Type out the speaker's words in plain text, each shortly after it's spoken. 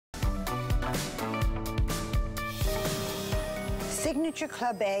Signature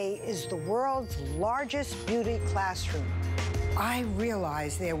Club A is the world's largest beauty classroom. I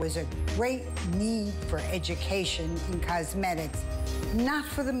realized there was a great need for education in cosmetics, not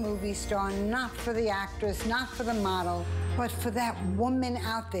for the movie star, not for the actress, not for the model, but for that woman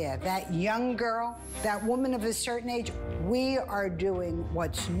out there, that young girl, that woman of a certain age. We are doing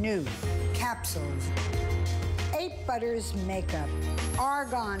what's new. Capsules. 8 Butters Makeup.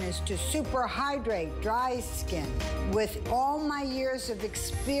 Argan is to super hydrate dry skin. With all my years of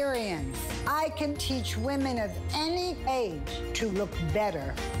experience, I can teach women of any age to look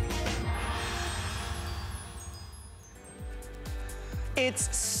better.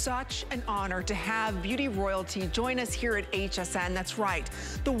 It's such an honor to have beauty royalty join us here at HSN. That's right,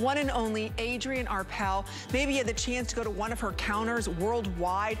 the one and only Adrienne Arpel. Maybe you had the chance to go to one of her counters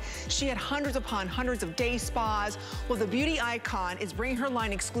worldwide. She had hundreds upon hundreds of day spas. Well, the beauty icon is bringing her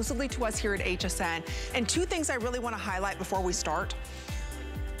line exclusively to us here at HSN. And 2 things I really want to highlight before we start.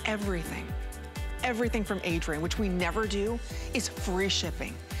 Everything from Adrienne, which we never do, is free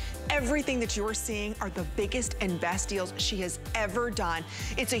shipping. Everything that you're seeing are the biggest and best deals she has ever done.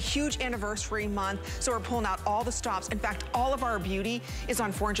 It's a huge anniversary month, so we're pulling out all the stops. In fact, all of our beauty is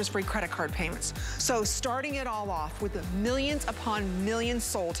on 4 interest-free credit card payments. So starting it all off with the millions upon millions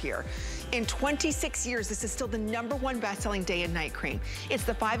sold here. In 26 years, this is still the #1 best-selling day and night cream. It's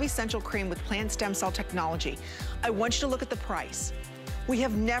the 5 essential cream with plant stem cell technology. I want you to look at the price. We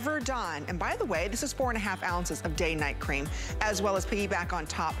have never done, and by the way, this is 4.5 ounces of day night cream, as well as piggyback on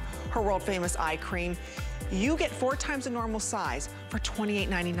top, her world famous eye cream. You get 4 times the normal size for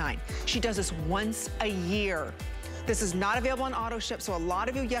 $28.99. She does this once a year. This is not available on auto ship, so a lot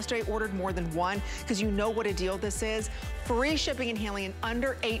of you yesterday ordered more than one because you know what a deal this is. Free shipping and handling in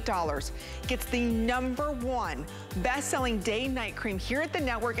under $8. Gets the #1 best-selling day night cream here at the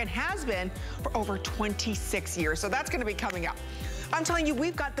network and has been for over 26 years. So that's gonna be coming up. I'm telling you,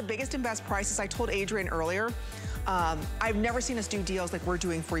 we've got the biggest and best prices. I told Adrienne earlier, I've never seen us do deals like we're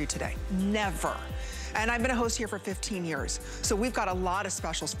doing for you today. Never. And I've been a host here for 15 years. So we've got a lot of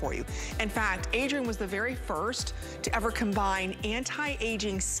specials for you. In fact, Adrienne was the very first to ever combine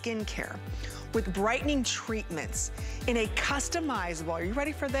anti-aging skincare with brightening treatments in a customizable, are you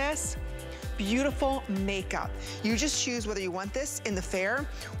ready for this? Beautiful makeup. You just choose whether you want this in the fair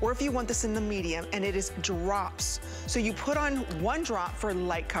or if you want this in the medium, and it is drops. So you put on 1 drop for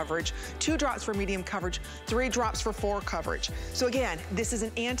light coverage, 2 drops for medium coverage, 3 drops for full coverage. So again, this is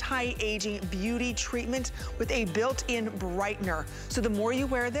an anti-aging beauty treatment with a built-in brightener. So the more you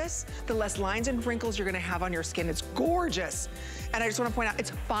wear this, the less lines and wrinkles you're gonna have on your skin. It's gorgeous. And I just wanna point out,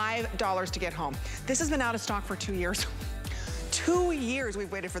 it's $5 to get home. This has been out of stock for 2 years. 2 years we've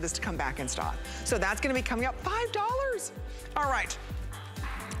waited for this to come back in stock. So that's gonna be coming up, $5. All right.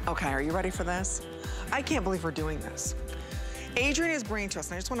 Okay, are you ready for this? I can't believe we're doing this. Adrienne is bringing to us,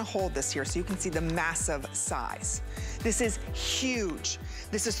 and I just wanna hold this here so you can see the massive size. This is huge.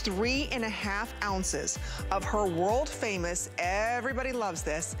 This is 3.5 ounces of her world famous, everybody loves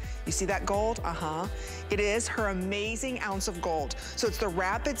this. You see that gold? It is her amazing ounce of gold. So it's the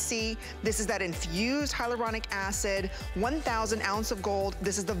Rapid C. This is that infused hyaluronic acid, 1,000 ounce of gold.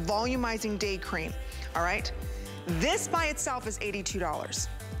 This is the volumizing day cream, all right? This by itself is $82,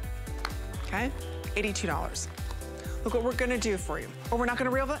 okay? $82. Look what we're gonna do for you. Oh, we're not gonna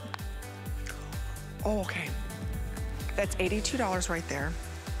reel it? Oh, okay. That's $82 right there.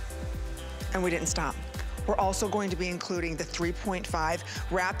 And we didn't stop. We're also going to be including the 3.5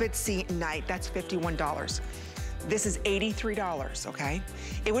 Rapid C Night. That's $51. This is $83, okay?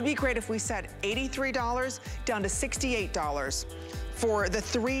 It would be great if we said $83 down to $68 for the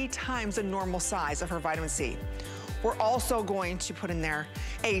 3 times the normal size of her vitamin C. We're also going to put in there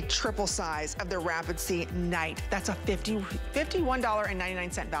a triple size of the Rapid C Night. That's a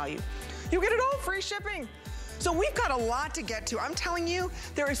 $51.99 value. You get it all free shipping. So we've got a lot to get to. I'm telling you,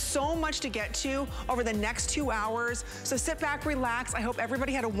 there is so much to get to over the next 2 hours. So sit back, relax. I hope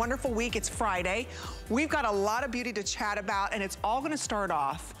everybody had a wonderful week. It's Friday. We've got a lot of beauty to chat about, and it's all gonna start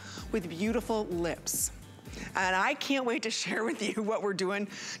off with beautiful lips. And I can't wait to share with you what we're doing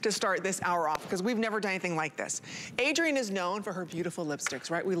to start this hour off, because we've never done anything like this. Adrienne is known for her beautiful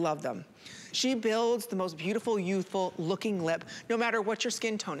lipsticks, right? We love them. She builds the most beautiful, youthful looking lip, no matter what your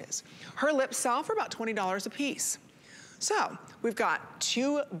skin tone is. Her lips sell for about $20 a piece. So we've got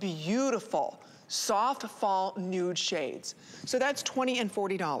 2 beautiful soft fall nude shades. So that's $20 and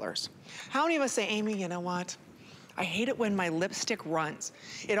 $40. How many of us say, Amy, you know what? I hate it when my lipstick runs.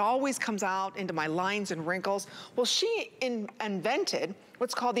 It always comes out into my lines and wrinkles. Well, she invented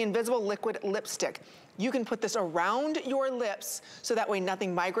what's called the invisible liquid lipstick. You can put this around your lips so that way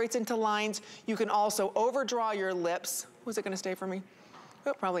nothing migrates into lines. You can also overdraw your lips. Was it gonna stay for me?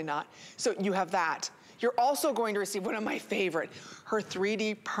 Oh, probably not. So you have that. You're also going to receive one of my favorite, her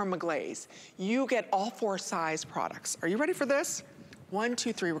 3D Permaglaze. You get all 4 size products. Are you ready for this? 1,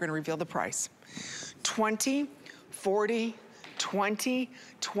 2, 3, we're gonna reveal the price. 20, 40, 20,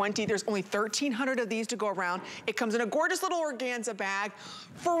 20. There's only 1,300 of these to go around. It comes in a gorgeous little organza bag,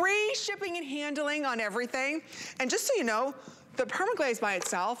 free shipping and handling on everything. And just so you know, the Permaglaze by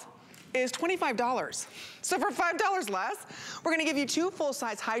itself is $25. So for $5 less, we're gonna give you 2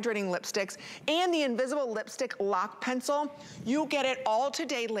 full-size hydrating lipsticks and the invisible lipstick lock pencil. You get it all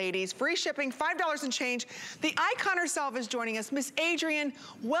today, ladies. Free shipping, $5 and change. The icon herself is joining us. Miss Adrienne,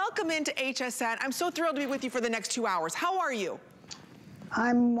 welcome into HSN. I'm so thrilled to be with you for the next 2 hours. How are you?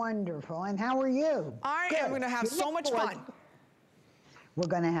 I'm wonderful, and how are you? I am gonna have so much fun. We're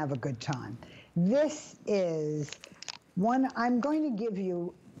gonna have a good time. This is one, I'm going to give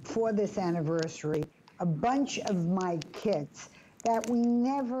you, for this anniversary, a bunch of my kits that we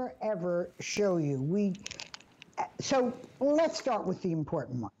never ever show you. So let's start with the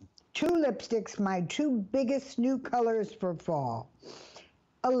important one. 2 lipsticks, my 2 biggest new colors for fall.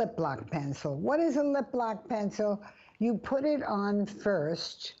 A lip lock pencil. What is a lip lock pencil? You put it on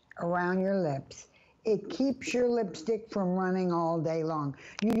first around your lips. It keeps your lipstick from running all day long.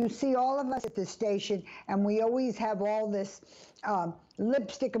 You see all of us at the station, and we always have all this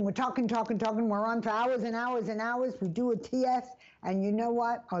lipstick, and we're talking. We're on for hours and hours and hours. We do a TS, and you know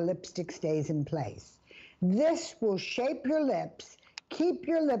what? Our lipstick stays in place. This will shape your lips, keep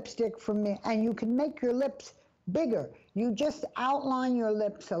your lipstick from, and you can make your lips bigger. You just outline your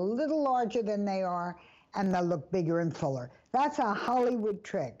lips a little larger than they are, and they'll look bigger and fuller. That's a Hollywood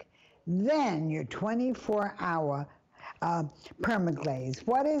trick. Then your 24-hour Permaglaze.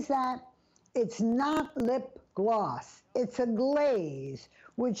 What is that? It's not lip gloss. It's a glaze,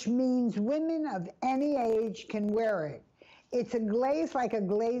 which means women of any age can wear it. It's a glaze like a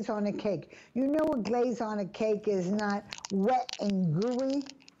glaze on a cake. You know a glaze on a cake is not wet and gooey?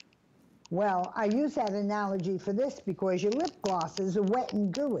 Well, I use that analogy for this because your lip gloss is wet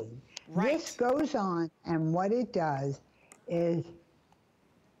and gooey. Right. This goes on, and what it does is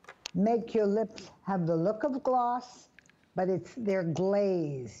make your lips have the look of gloss, but they're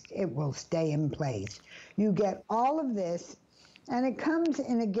glazed. It will stay in place. You get all of this, and it comes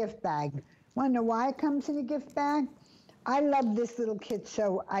in a gift bag. Want to know why it comes in a gift bag? I love this little kit,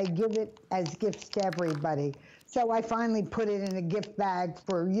 so I give it as gifts to everybody. So I finally put it in a gift bag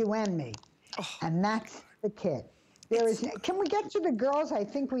for you and me. Oh. And that's the kit. Can we get to the girls? I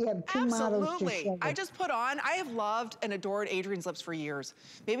think we have 2 models to show. I just put on, I have loved and adored Adrienne's lips for years.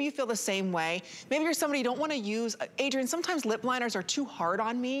 Maybe you feel the same way. Maybe you're somebody you don't want to use. Adrienne, sometimes lip liners are too hard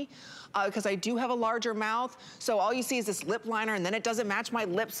on me because I do have a larger mouth. So all you see is this lip liner and then it doesn't match my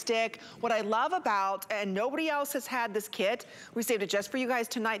lipstick. What I love about, and nobody else has had this kit, we saved it just for you guys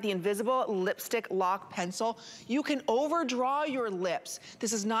tonight, the invisible lipstick lock pencil. You can overdraw your lips.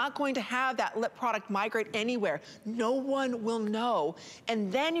 This is not going to have that lip product migrate anywhere. No one will know.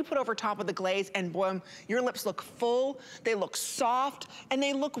 And then you put over top of the glaze and boom, your lips look full, they look soft, and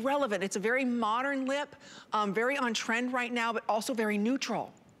they look relevant. It's a very modern lip, very on trend right now, but also very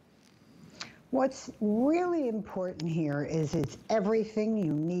neutral. What's really important here is it's everything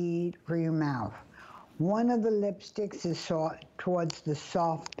you need for your mouth. One of the lipsticks is towards the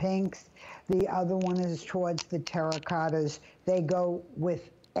soft pinks. The other one is towards the terracottas. They go with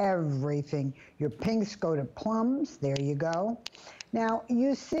everything. Your pinks go to plums. There you go. Now,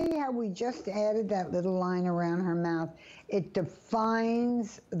 you see how we just added that little line around her mouth? It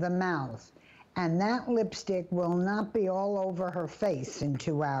defines the mouth. And that lipstick will not be all over her face in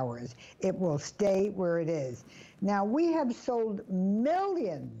 2 hours. It will stay where it is. Now, we have sold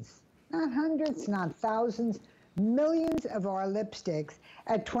millions, not hundreds, not thousands, millions of our lipsticks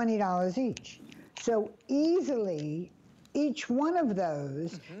at $20 each. So easily, each one of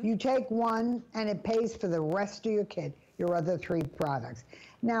those, you take one and it pays for the rest of your kit, your other 3 products.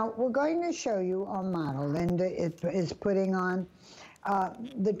 Now, we're going to show you our model. Linda is putting on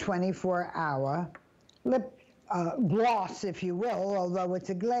the 24-hour lip gloss, if you will, although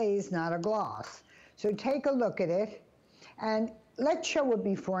it's a glaze, not a gloss. So take a look at it, and let's show a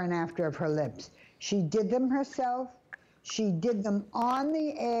before and after of her lips. She did them herself. She did them on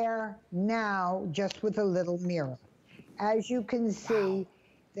the air now, just with a little mirror. As you can see,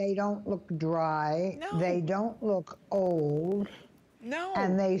 they don't look dry. No. They don't look old. No.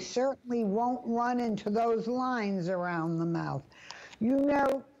 And they certainly won't run into those lines around the mouth. You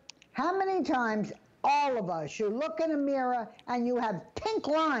know, how many times All of us, you look in a mirror and you have pink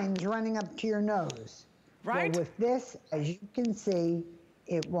lines running up to your nose. Right. Well, with this, as you can see,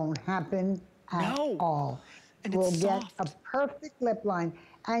 it won't happen at all. And we'll it's get soft. a perfect lip line.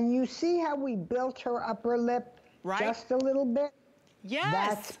 And you see how we built her upper lip just a little bit? Yes.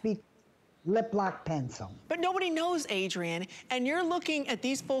 That's because lip lock pencil. But nobody knows, Adrienne, and you're looking at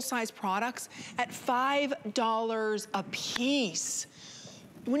these full-size products at $5 a piece.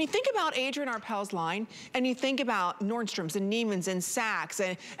 When you think about Adrienne Arpel's line, and you think about Nordstrom's and Neiman's and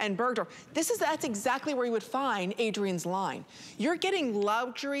Saks and Bergdorf, that's exactly where you would find Adrienne's line. You're getting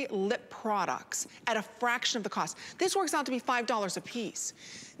luxury lip products at a fraction of the cost. This works out to be $5 a piece.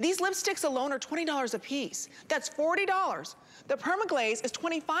 These lipsticks alone are $20 a piece. That's $40. The permaglaze is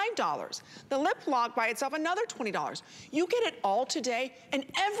 $25. The lip lock by itself, another $20. You get it all today, and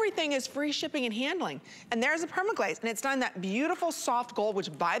everything is free shipping and handling. And there's the permaglaze, and it's done that beautiful soft gold,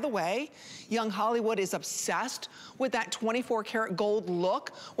 which, by the way, young Hollywood is obsessed with that 24 karat gold look,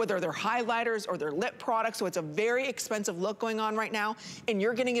 whether they're highlighters or they're lip products, so it's a very expensive look going on right now, and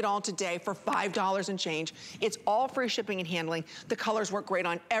you're getting it all today for $5 and change. It's all free shipping and handling. The colors work great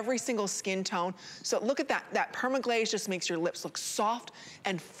on every single skin tone. So look at that. That permaglaze just makes your lips look soft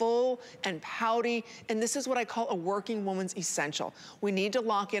and full and pouty, and this is what I call a working woman's essential. We need to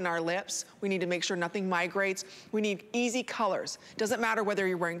lock in our lips. We need to make sure nothing migrates. We need easy colors. Doesn't matter whether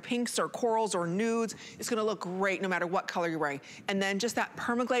you're wearing pinks or corals or nudes, it's gonna look great no matter what color you're wearing. And then just that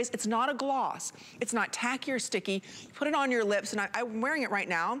permaglaze, it's not a gloss. It's not tacky or sticky. You put it on your lips, and I'm wearing it right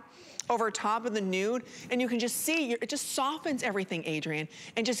now over top of the nude, and you can just see, it just softens everything, Adrienne,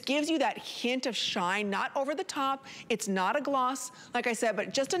 and just gives you that hint of shine, not over the top. It's not a gloss, like I said,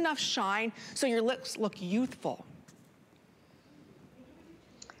 but just enough shine so your lips look youthful.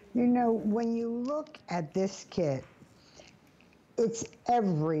 You know, when you look at this kit, it's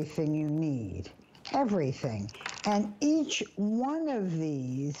everything you need. Everything. And each one of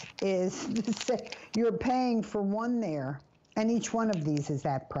these is, you're paying for one there, and each one of these is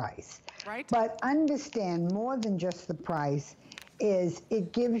that price. Right. But understand, more than just the price, is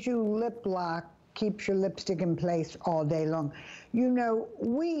it gives you lip lock, keeps your lipstick in place all day long. You know,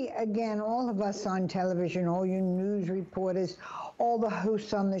 we, again, all of us on television, all you news reporters, all the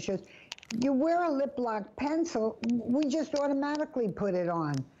hosts on the shows, you wear a lip lock pencil, we just automatically put it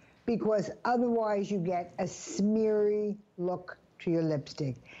on, because otherwise you get a smeary look to your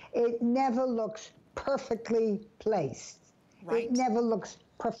lipstick. It never looks perfectly placed. Right. It never looks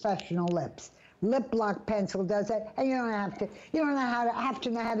professional lips. Lip lock pencil does that, and you don't have to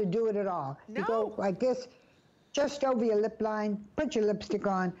know how to do it at all. No. You go like this, just over your lip line, put your lipstick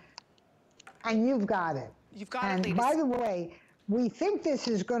on, and you've got it. You've got it. And by the way, we think this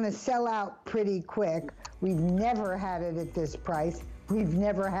is going to sell out pretty quick. We've never had it at this price. We've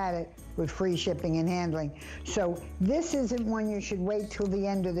never had it with free shipping and handling. So this isn't one you should wait till the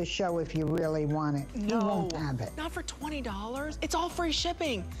end of the show if you really want it. No, you won't have it. Not for $20. It's all free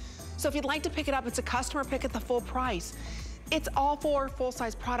shipping. So if you'd like to pick it up, it's a customer pick at the full price. It's all for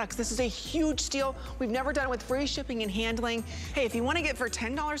full-size products. This is a huge steal. We've never done it with free shipping and handling. Hey, if you want to get for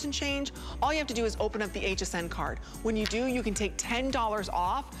 $10 and change, all you have to do is open up the HSN card. When you do, you can take $10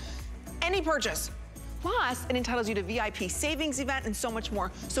 off any purchase. Plus, it entitles you to VIP savings event and so much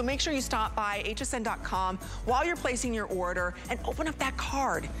more. So make sure you stop by hsn.com while you're placing your order and open up that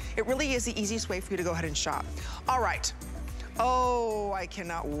card. It really is the easiest way for you to go ahead and shop. All right. Oh, I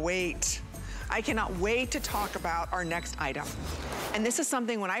cannot wait. I cannot wait to talk about our next item. And this is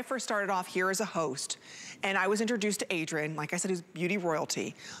something when I first started off here as a host, and I was introduced to Adrienne, like I said, who's beauty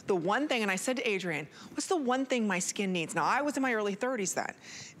royalty. The one thing, and I said to Adrienne, what's the one thing my skin needs? Now, I was in my early 30s then.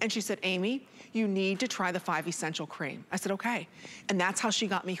 And she said, Amy, you need to try the 5 Essential Cream. I said, okay. And that's how she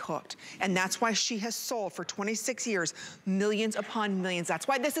got me hooked. And that's why she has sold for 26 years, millions upon millions. That's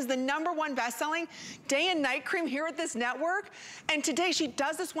why this is the #1 best-selling day and night cream here at this network. And today, she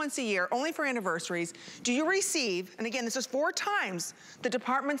does this once a year, only for anniversaries. Do you receive, and again, this is 4 times the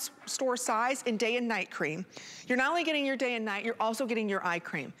department store size in day and night cream. You're not only getting your day and night, you're also getting your eye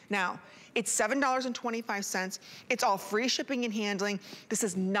cream. Now, it's $7.25. It's all free shipping and handling. This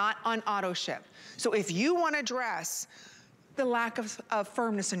is not on auto ship. So if you want to address the lack of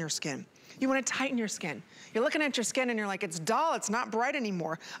firmness in your skin, you want to tighten your skin. You're looking at your skin and you're like, it's dull, it's not bright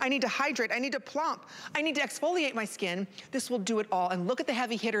anymore. I need to hydrate, I need to plump, I need to exfoliate my skin. This will do it all. And look at the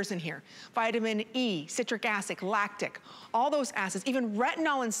heavy hitters in here. Vitamin E, citric acid, lactic, all those acids, even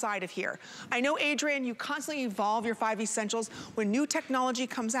retinol inside of here. I know, Adrienne, you constantly evolve your 5 essentials. When new technology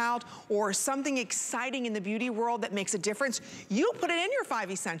comes out or something exciting in the beauty world that makes a difference, you put it in your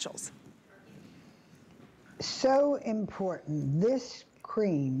 5 essentials. So important. This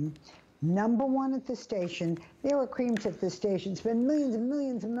cream #1 at the station. There are creams at the station, spend millions and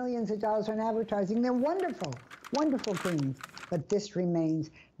millions and millions of dollars on advertising. They're wonderful, wonderful creams, but this remains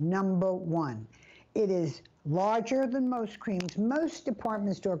 #1. It is larger than most creams. Most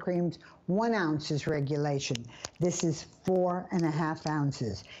department store creams, 1 ounce is regulation. This is 4.5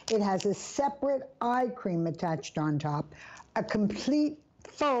 ounces. It has a separate eye cream attached on top, a complete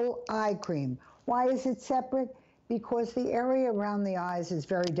full eye cream. Why is it separate? Because the area around the eyes is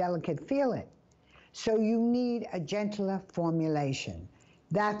very delicate. Feel it. So you need a gentler formulation.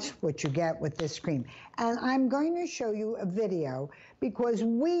 That's what you get with this cream. And I'm going to show you a video because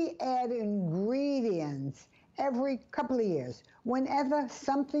we add ingredients every couple of years. Whenever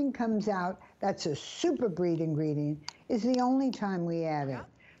something comes out that's a super breed ingredient is the only time we add it.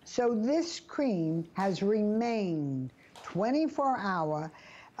 So this cream has remained 24-hour,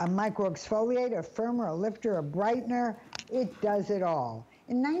 a micro-exfoliator, a firmer, a lifter, a brightener. It does it all.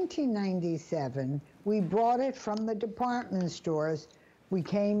 In 1997, we brought it from the department stores. We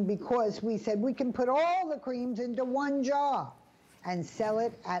came because we said we can put all the creams into 1 jar and sell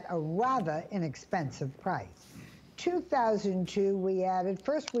it at a rather inexpensive price. 2002, we added,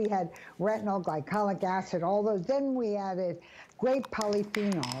 first we had retinol, glycolic acid, all those. Then we added great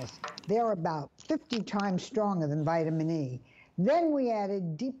polyphenols. They're about 50 times stronger than vitamin E. Then we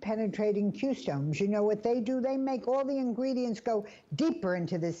added deep penetrating Q-stones. You know what they do? They make all the ingredients go deeper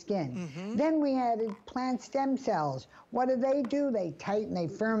into the skin. Then we added plant stem cells. What do? They tighten, they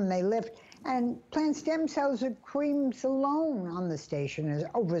firm, they lift. And plant stem cells are creams alone on the station is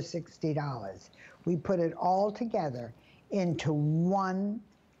over $60. We put it all together into 1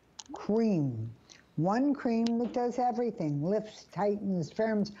 cream. 1 cream that does everything. Lifts, tightens,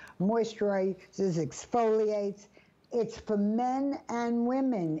 firms, moisturizes, exfoliates. It's for men and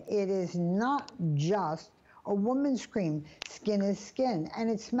women. It is not just a woman's cream. Skin is skin, and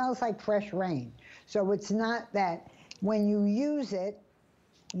it smells like fresh rain. So it's not that when you use it,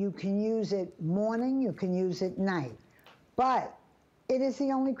 you can use it morning, you can use it night. But it is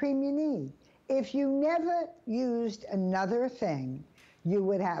the only cream you need. If you never used another thing, you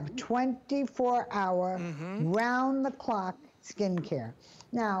would have 24-hour, round-the-clock skincare.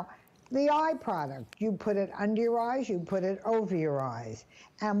 Now, the eye product, you put it under your eyes, you put it over your eyes.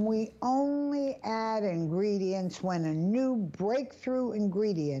 And we only add ingredients when a new breakthrough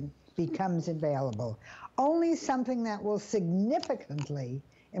ingredient becomes available. Only something that will significantly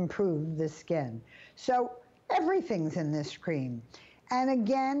improve the skin. So everything's in this cream. And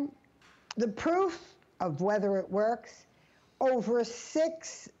again, the proof of whether it works, over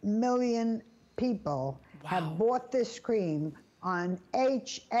 6 million people have bought this cream on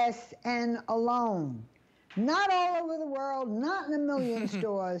HSN alone. Not all over the world, not in a million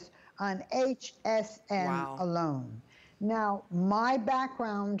stores, on HSN alone. Now, my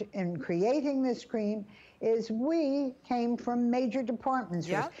background in creating this cream is we came from major department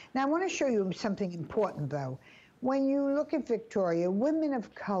stores. Now, I want to show you something important, though. When you look at Victoria, women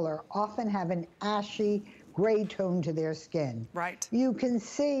of color often have an ashy gray tone to their skin. You can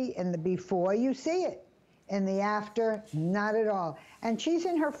see in the before, you see it. In the after, not at all. And she's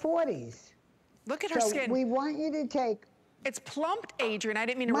in her 40s. Look at her skin. We want you to take... It's plumped, Adrienne. I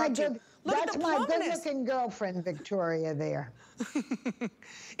didn't mean to interrupt you. Look at the plumpness. That's my good-looking girlfriend, Victoria, there.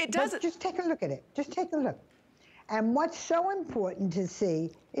 It does. Just take a look at it. Just take a look. And what's so important to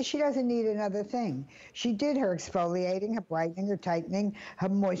see is she doesn't need another thing. She did her exfoliating, her brightening, her tightening, her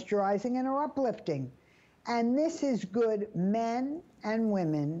moisturizing, and her uplifting. And this is good men and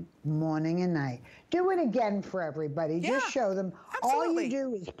women morning and night. Do it again for everybody. Just show them. All you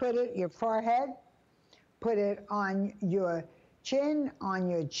do is put it your forehead, put it on your chin, on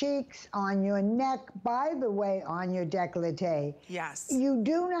your cheeks, on your neck, by the way, on your décolleté. You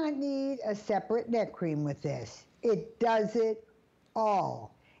do not need a separate neck cream with this. It does it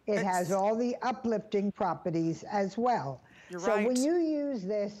all. It has all the uplifting properties as well. So when you use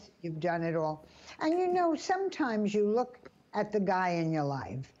this, you've done it all. And you know, sometimes you look at the guy in your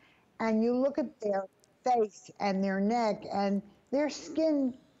life and you look at their face and their neck and their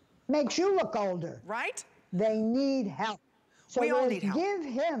skin makes you look older. They need help. So we all need help. Give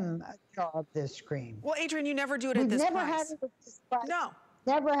him a jar of this cream. Well, Adrienne, you never do it at this price. We've never had it at this price. No.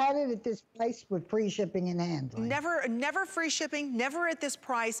 Never had it at this price with free shipping and handling. Never free shipping, never at this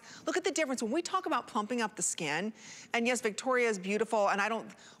price. Look at the difference. When we talk about plumping up the skin, and yes, Victoria is beautiful, and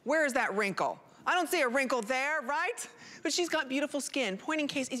where is that wrinkle? I don't see a wrinkle there, right? But she's got beautiful skin. Point in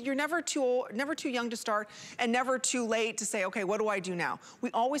case is you're never too old, never too young to start, and never too late to say, okay, what do I do now? We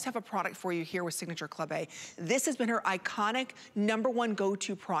always have a product for you here with Signature Club A. This has been her iconic #1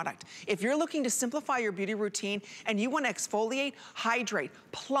 go-to product. If you're looking to simplify your beauty routine and you want to exfoliate, hydrate,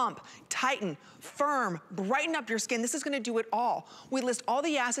 plump, tighten, firm, brighten up your skin, this is gonna do it all. We list all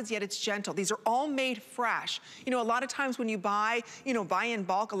the acids, yet it's gentle. These are all made fresh. You know, a lot of times when you buy in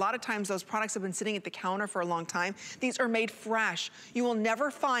bulk, a lot of times those products have been sitting at the counter for a long time. These are made fresh. You will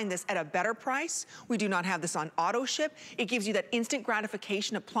never find this at a better price. We do not have this on auto ship. It gives you that instant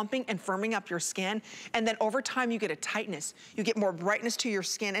gratification of plumping and firming up your skin. And then over time, you get a tightness. You get more brightness to your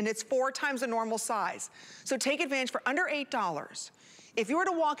skin, and it's 4 times the normal size. So take advantage for under $8. If you were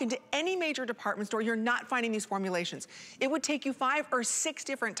to walk into any major department store, you're not finding these formulations. It would take you 5 or 6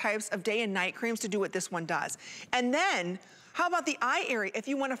 different types of day and night creams to do what this one does. And then, how about the eye area? If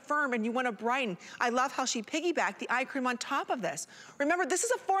you want to firm and you want to brighten, I love how she piggybacked the eye cream on top of this. Remember, this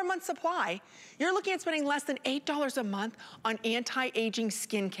is a 4-month supply. You're looking at spending less than $8 a month on anti-aging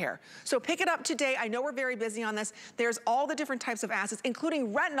skincare. So pick it up today. I know we're very busy on this. There's all the different types of acids,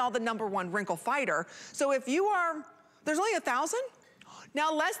 including retinol, the #1 wrinkle fighter. So if you are, there's only 1,000?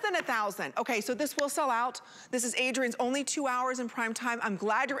 Now less than 1,000. Okay, so this will sell out. This is Adrienne's only 2 hours in prime time. I'm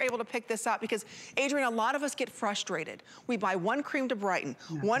glad you're able to pick this up because, Adrienne, a lot of us get frustrated. We buy one cream to brighten,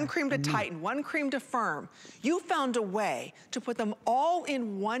 one cream to tighten, one cream to firm. You found a way to put them all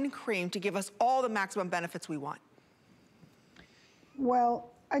in one cream to give us all the maximum benefits we want.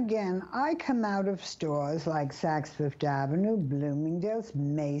 Well, again, I come out of stores like Saks Fifth Avenue, Bloomingdale's,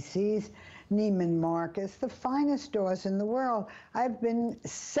 Macy's, Neiman Marcus, the finest stores in the world. I've been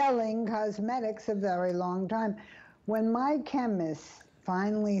selling cosmetics a very long time. When my chemist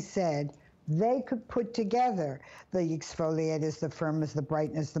finally said they could put together the exfoliators, the firmers, the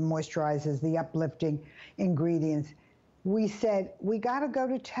brightness, the moisturizers, the uplifting ingredients, we said, we gotta go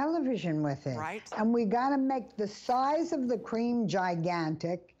to television with it. Right. And we gotta make the size of the cream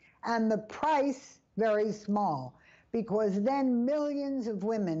gigantic and the price very small, because then millions of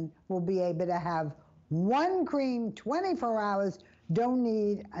women will be able to have one cream 24 hours, don't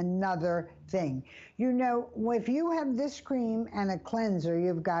need another thing. You know, if you have this cream and a cleanser,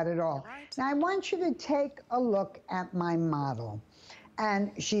 you've got it all. Right. Now I want you to take a look at my model.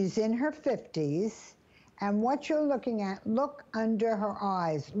 And she's in her 50s. And what you're looking at, look under her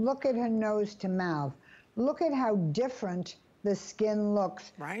eyes, look at her nose to mouth, look at how different the skin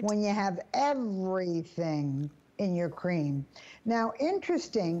looks when you have everything in your cream. Now,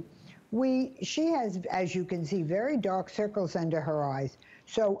 interesting, she has, as you can see, very dark circles under her eyes.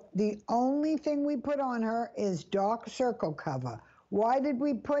 So the only thing we put on her is dark circle cover. Why did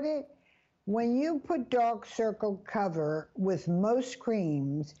we put it? When you put dark circle cover with most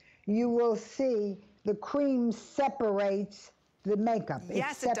creams, you will see the cream separates the makeup.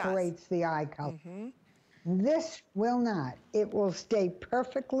 Yes, it separates the eye color. This will not. It will stay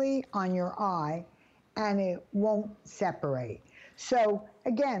perfectly on your eye and it won't separate. So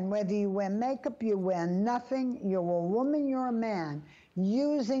again, whether you wear makeup, you wear nothing, you're a woman, you're a man,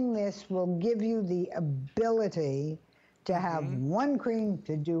 using this will give you the ability to have one cream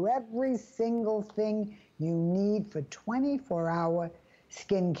to do every single thing you need for 24-hour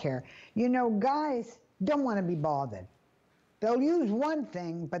skincare. You know, guys don't want to be bothered. They'll use one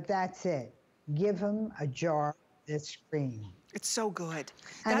thing, but that's it. Give them a jar of this cream. It's so good.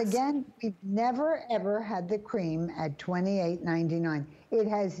 And again, we've never, ever had the cream at $28.99. It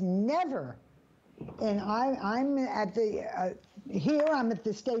has never, and I'm at the, here I'm at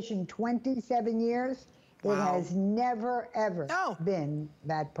the station 27 years. It has never, ever been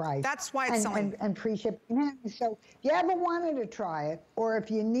that price. That's why it's selling. And free shipping. So if you ever wanted to try it, or if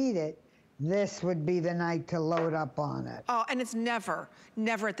you need it, this would be the night to load up on it. Oh, and it's never,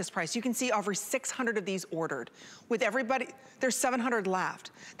 never at this price. You can see over 600 of these ordered. With everybody, there's 700 left.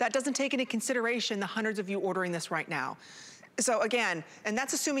 That doesn't take into consideration the hundreds of you ordering this right now. So again, and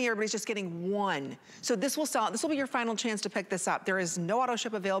that's assuming everybody's just getting one. So this will sell, this will be your final chance to pick this up. There is no auto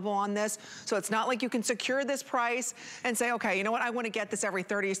ship available on this. So it's not like you can secure this price and say, okay, you know what, I want to get this every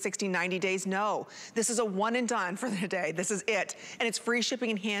 30, 60, 90 days. No, this is a one and done for the day. This is it. And it's free shipping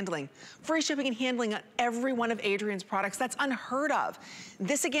and handling. Free shipping and handling on every one of Adrienne's products. That's unheard of.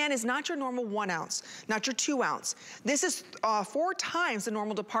 This again is not your normal 1 ounce, not your 2 ounce. This is 4 times the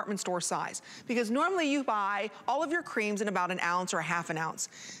normal department store size, because normally you buy all of your creams in about an ounce or a half an ounce.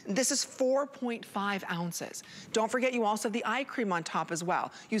 This is 4.5 ounces. Don't forget, you also have the eye cream on top as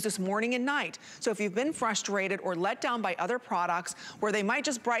well. Use this morning and night. So if you've been frustrated or let down by other products where they might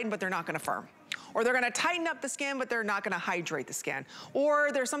just brighten but they're not gonna firm, Or they're gonna tighten up the skin, but they're not gonna hydrate the skin.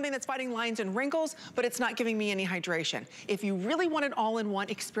 Or there's something that's fighting lines and wrinkles, but it's not giving me any hydration. If you really want it all in one,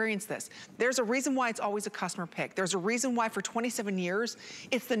 experience this. There's a reason why it's always a customer pick. There's a reason why for 27 years,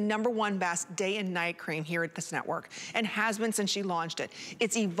 it's the #1 best day and night cream here at this network, and has been since she launched it.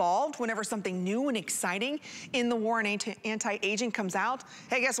 It's evolved whenever something new and exciting in the war on anti-aging comes out.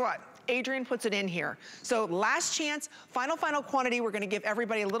 Hey, guess what? Adrienne puts it in here. So last chance, final quantity. We're gonna give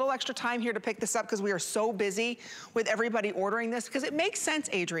everybody a little extra time here to pick this up because we are so busy with everybody ordering this, because it makes sense,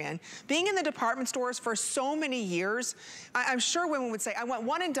 Adrienne. Being in the department stores for so many years, I'm sure women would say, I want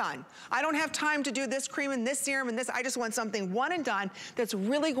one and done. I don't have time to do this cream and this serum and this. I just want something one and done that's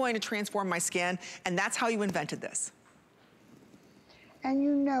really going to transform my skin, and that's how you invented this. And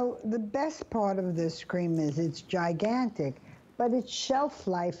you know, the best part of this cream is it's gigantic, but its shelf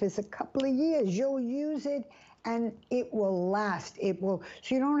life is a couple of years. You'll use it and it will last. It will,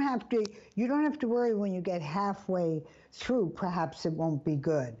 so you don't have to worry when you get halfway through, perhaps it won't be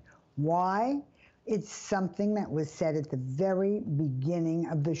good. Why? It's something that was said at the very beginning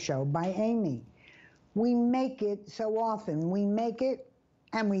of the show by Amy. We make it so often. We make it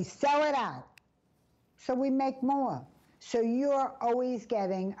and we sell it out. So we make more. So you're always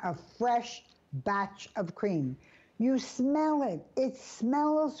getting a fresh batch of cream. You smell it. It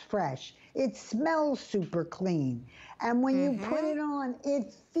smells fresh. It smells super clean. And when you put it on,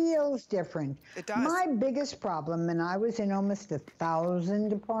 it feels different. It does. My biggest problem, and I was in almost 1,000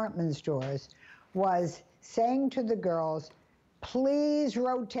 department stores, was saying to the girls, please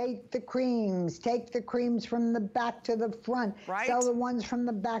rotate the creams. Take the creams from the back to the front. Right. Sell the ones from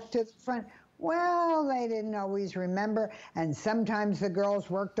the back to the front. Well, they didn't always remember, and sometimes the girls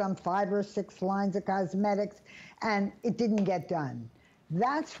worked on 5 or 6 lines of cosmetics, and it didn't get done.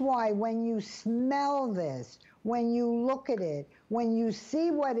 That's why when you smell this, when you look at it, when you see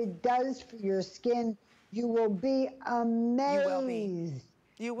what it does for your skin, you will be amazed. You will be.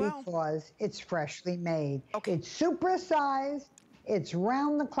 You will. Because it's freshly made. Okay. It's supersized. It's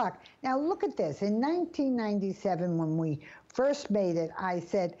round the clock. Now look at this. In 1997, when we first made it, I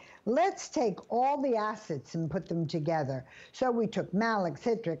said, let's take all the acids and put them together. So we took malic,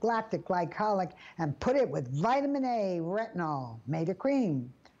 citric, lactic, glycolic, and put it with vitamin A, retinol, made a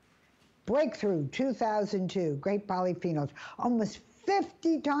cream. Breakthrough 2002, great polyphenols, almost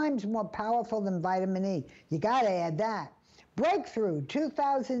 50 times more powerful than vitamin E. You gotta add that. Breakthrough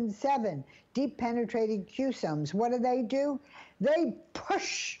 2007, deep penetrating Q-somes. What do? They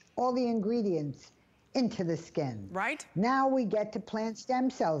push all the ingredients into the skin. Right. Now we get to plant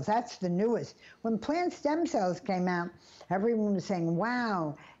stem cells. That's the newest. When plant stem cells came out, everyone was saying,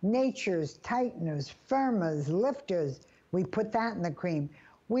 wow, nature's tighteners, firmers, lifters. We put that in the cream.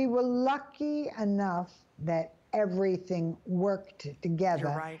 We were lucky enough that everything worked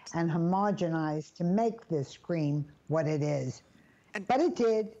together and homogenized to make this cream what it is. But it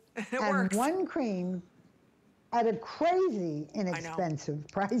did. It works. One cream at a crazy inexpensive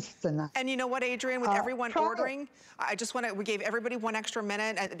price tonight. And you know what, Adrienne, with everyone ordering, I just want to, we gave everybody one extra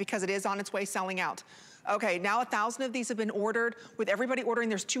minute because it is on its way selling out. Okay, now 1,000 of these have been ordered. With everybody ordering,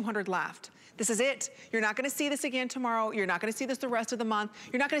 there's 200 left. This is it. You're not gonna see this again tomorrow. You're not gonna see this the rest of the month.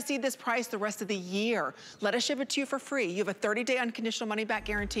 You're not gonna see this price the rest of the year. Let us ship it to you for free. You have a 30-day unconditional money-back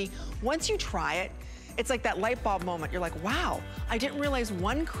guarantee. Once you try it, it's like that light bulb moment. You're like, wow, I didn't realize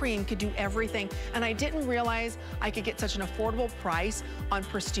one cream could do everything, and I didn't realize I could get such an affordable price on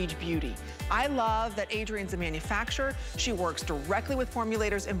prestige beauty. I love that Adrienne's a manufacturer. She works directly with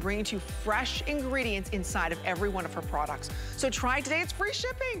formulators and brings you fresh ingredients inside of every one of her products. So try it today, it's free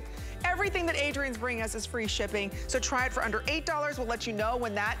shipping. Everything that Adrienne's bringing us is free shipping. So try it for under $8. We'll let you know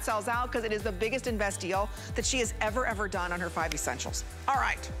when that sells out because it is the biggest invest deal that she has ever done on her 5 essentials. All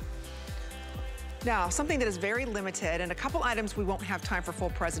right. Now, something that is very limited, and a couple items we won't have time for full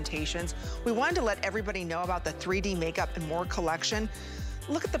presentations. We wanted to let everybody know about the 3D Makeup and More collection.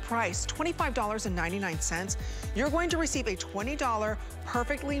 Look at the price, $25.99. You're going to receive a $20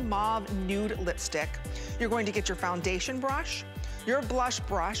 perfectly mauve nude lipstick. You're going to get your foundation brush, your blush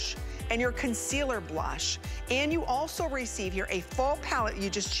brush, and your concealer blush. And you also receive here a full palette. You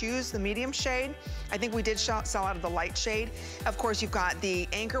just choose the medium shade. I think we did sell out of the light shade. Of course, you've got the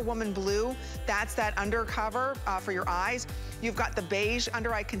Anchor Woman Blue. That's that undercover for your eyes. You've got the beige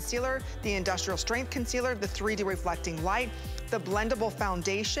under eye concealer, the industrial strength concealer, the 3D reflecting light, the blendable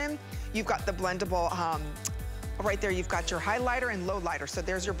foundation. You've got the blendable, right there, you've got your highlighter and low lighter. So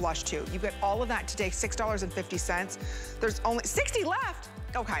there's your blush too. You get all of that today, $6.50. There's only 60 left.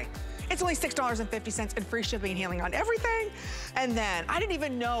 Okay. It's only $6.50 and free shipping and handling on everything. And then, I didn't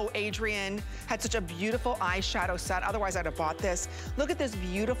even know Adrienne had such a beautiful eyeshadow set. Otherwise, I'd have bought this. Look at this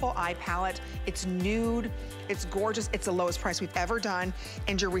beautiful eye palette. It's nude, it's gorgeous. It's the lowest price we've ever done.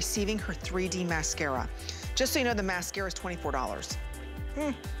 And you're receiving her 3D mascara. Just so you know, the mascara is $24.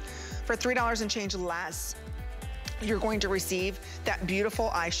 For $3 and change less, you're going to receive that beautiful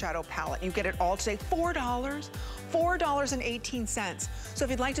eyeshadow palette. You get it all today, $4.18. So if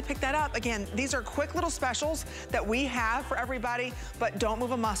you'd like to pick that up, again, these are quick little specials that we have for everybody, but don't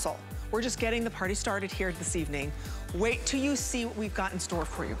move a muscle. We're just getting the party started here this evening. Wait till you see what we've got in store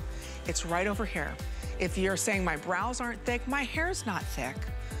for you. It's right over here. If you're saying my brows aren't thick, my hair's not thick,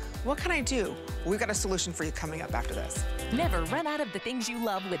 what can I do? We've got a solution for you coming up after this. Never run out of the things you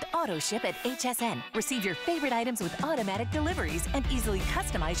love with Auto Ship at HSN. Receive your favorite items with automatic deliveries and easily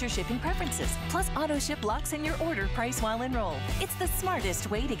customize your shipping preferences. Plus, Auto Ship locks in your order price while enrolled. It's the smartest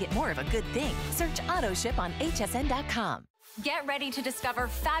way to get more of a good thing. Search Auto Ship on hsn.com. Get ready to discover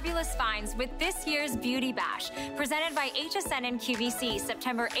fabulous finds with this year's Beauty Bash, presented by HSN and QVC,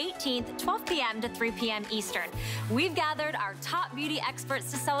 September 18th, 12 p.m. to 3 p.m. Eastern. We've gathered our top beauty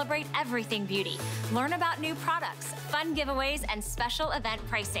experts to celebrate everything beauty. Learn about new products, fun giveaways, and special event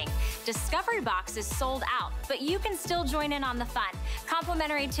pricing. Discovery Box is sold out, but you can still join in on the fun.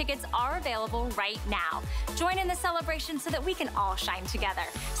 Complimentary tickets are available right now. Join in the celebration so that we can all shine together.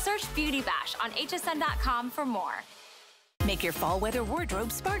 Search Beauty Bash on hsn.com for more. Make your fall weather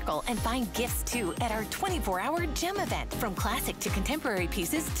wardrobe sparkle and find gifts too at our 24-hour gem event. From classic to contemporary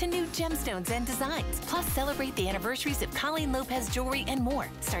pieces to new gemstones and designs. Plus, celebrate the anniversaries of Colleen Lopez jewelry and more.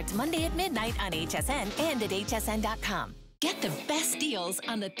 Starts Monday at midnight on HSN and at hsn.com. Get the best deals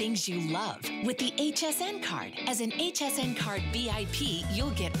on the things you love with the HSN card. As an HSN card VIP,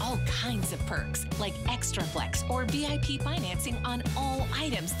 you'll get all kinds of perks like extra flex or VIP financing on all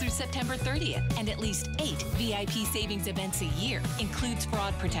items through September 30th, and at least 8 VIP savings events a year. Includes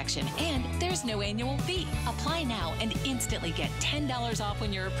fraud protection, and there's no annual fee. Apply now and instantly get $10 off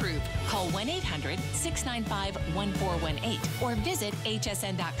when you're approved. Call 1-800-695-1418 or visit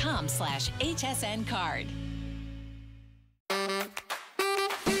hsn.com/HSN card.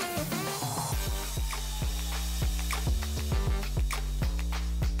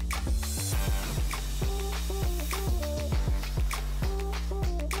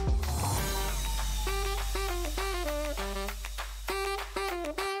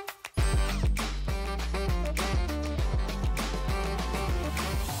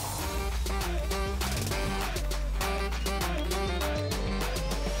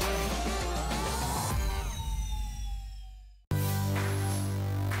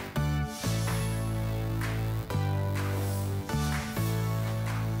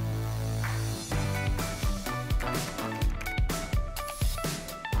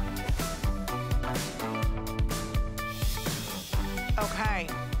 Okay.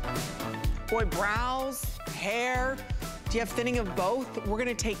 Boy, brows, hair, do you have thinning of both? We're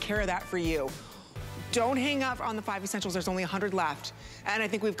gonna take care of that for you. Don't hang up on the 5 essentials. There's only 100 left. And I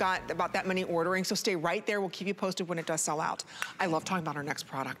think we've got about that many ordering, so stay right there. We'll keep you posted when it does sell out. I love talking about our next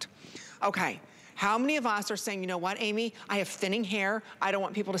product. Okay. How many of us are saying, you know what, Amy, I have thinning hair. I don't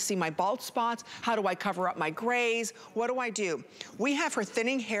want people to see my bald spots. How do I cover up my grays? What do I do? We have her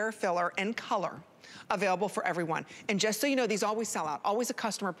thinning hair filler and color available for everyone. And just so you know, these always sell out, always a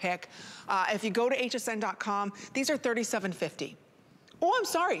customer pick. If you go to hsn.com, these are $37.50. Oh, I'm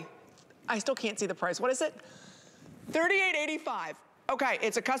sorry. I still can't see the price. What is it? $38.85. Okay,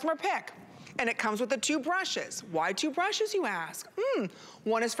 it's a customer pick. And it comes with the 2 brushes. Why 2 brushes, you ask?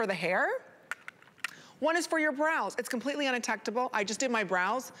 One is for the hair. One is for your brows. It's completely undetectable. I just did my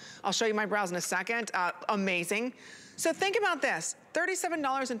brows. I'll show you my brows in a second. Amazing. So think about this,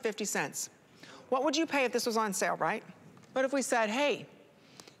 $37.50. What would you pay if this was on sale, right? But if we said, hey,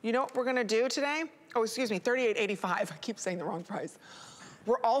 you know what we're gonna do today? Oh, excuse me, $38.85. I keep saying the wrong price.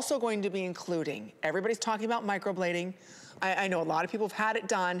 We're also going to be including, everybody's talking about microblading. I know a lot of people have had it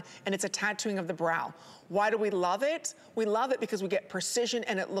done, and it's a tattooing of the brow. Why do we love it? We love it because we get precision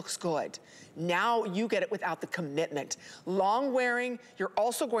and it looks good. Now you get it without the commitment. Long wearing, you're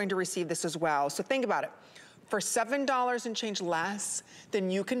also going to receive this as well. So think about it. For $7 and change less,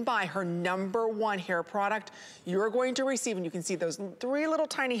 then you can buy her #1 hair product. You're going to receive, and you can see those 3 little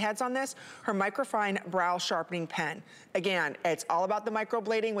tiny heads on this, her microfine brow sharpening pen. Again, it's all about the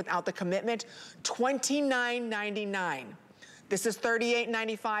microblading without the commitment. $29.99. This is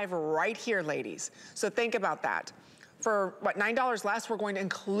 $38.95 right here, ladies. So think about that. for what, $9 less, we're going to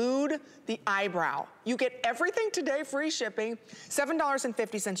include the eyebrow. You get everything today, free shipping,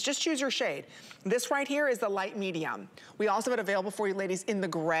 $7.50. Just choose your shade. This right here is the light medium. We also have it available for you ladies in the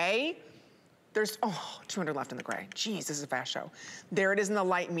gray. There's, 200 left in the gray. Jeez, this is a fast show. There it is in the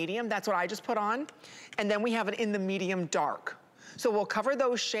light medium. That's what I just put on. And then we have it in the medium dark. So we'll cover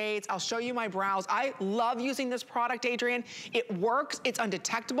those shades. I'll show you my brows. I love using this product, Adrienne. It works, it's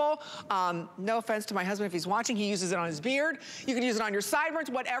undetectable. No offense to my husband if he's watching, he uses it on his beard. You can use it on your sideburns,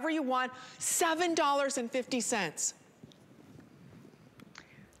 whatever you want. $7.50.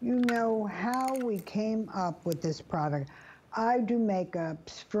 You know how we came up with this product. I do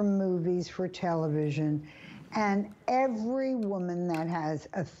makeups for movies, for television, and every woman that has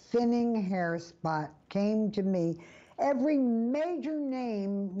a thinning hair spot came to me. Every major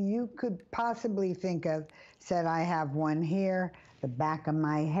name you could possibly think of said, I have one here, the back of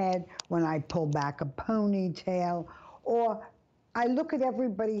my head, when I pull back a ponytail, or I look at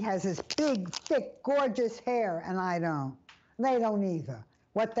everybody has this big, thick, gorgeous hair, and I don't. They don't either.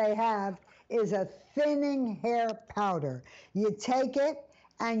 What they have is a thinning hair powder. You take it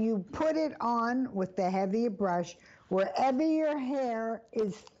and you put it on with the heavier brush wherever your hair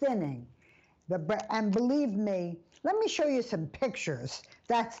is thinning. And believe me, let me show you some pictures.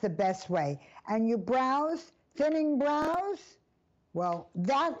 That's the best way. And your brows, thinning brows, well,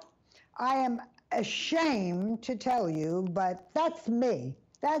 that I am ashamed to tell you, but that's me.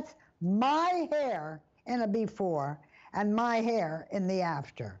 That's my hair in a before and my hair in the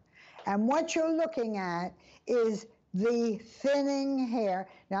after. And what you're looking at is the thinning hair.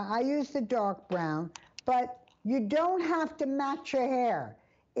 Now, I use the dark brown, but you don't have to match your hair.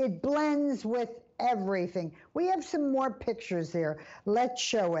 It blends with everything. We have some more pictures there. Let's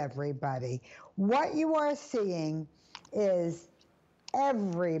show everybody. What you are seeing is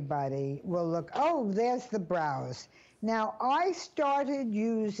everybody will look, oh, there's the brows. Now, I started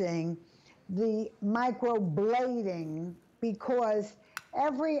using the microblading because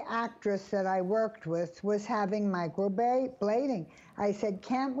every actress that I worked with was having microblading. I said,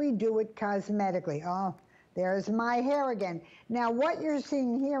 can't we do it cosmetically? Oh, there's my hair again. Now, what you're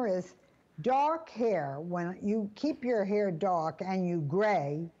seeing here is dark hair. When you keep your hair dark and you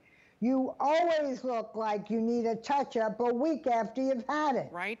gray, you always look like you need a touch-up a week after you've had it.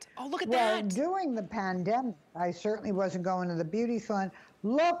 Right? Oh, look at that. Well, during the pandemic, I certainly wasn't going to the beauty salon.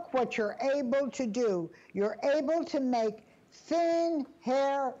 Look what you're able to do. You're able to make thin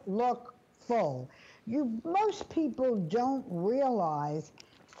hair look full. Most people don't realize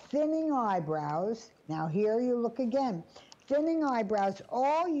thinning eyebrows. Now here you look again. Thinning eyebrows,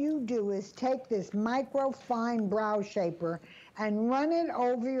 all you do is take this micro fine brow shaper and run it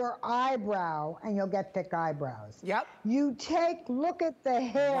over your eyebrow and you'll get thick eyebrows. Yep. Look at the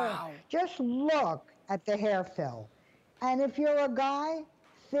hair. Wow. Just look at the hair fill. And if you're a guy,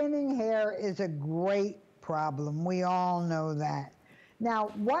 thinning hair is a great problem. We all know that. Now,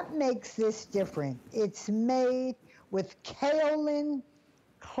 what makes this different? It's made with kaolin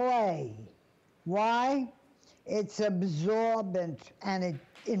clay. Why? It's absorbent and it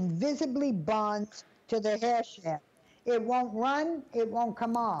invisibly bonds to the hair shaft. It won't run, it won't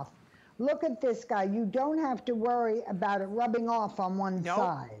come off. Look at this guy. You don't have to worry about it rubbing off on one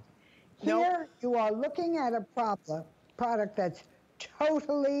side. Here you are looking at a product that's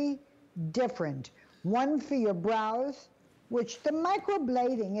totally different. One for your brows, which the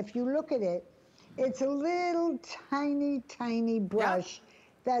microblading, if you look at it, it's a little tiny, tiny brush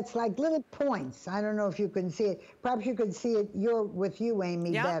that's like little points. I don't know if you can see it. Perhaps you can see it with you,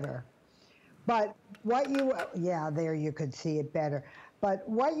 Amy, better. But what you, there you could see it better. But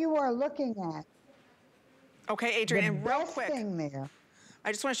what you are looking at. Okay, Adrienne, and real quick. The best thing there.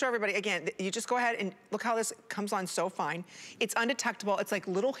 I just want to show everybody, again, you just go ahead and look how this comes on so fine. It's undetectable. It's like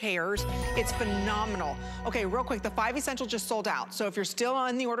little hairs. It's phenomenal. Okay, real quick, the 5 Essential just sold out. So if you're still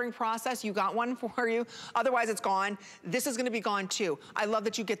on the ordering process, you got one for you. Otherwise, it's gone. This is going to be gone too. I love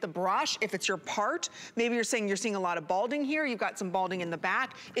that you get the brush. If it's your part, maybe you're saying you're seeing a lot of balding here. You've got some balding in the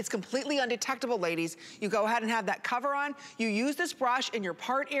back. It's completely undetectable, ladies. You go ahead and have that cover on. You use this brush in your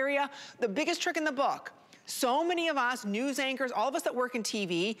part area. The biggest trick in the book. So many of us, news anchors, all of us that work in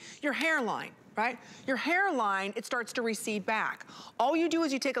TV, your hairline, right? Your hairline, it starts to recede back. All you do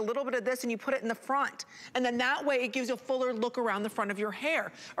is you take a little bit of this and you put it in the front. And then that way it gives you a fuller look around the front of your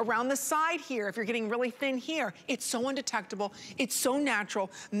hair. Around the side here, if you're getting really thin here, it's so undetectable. It's so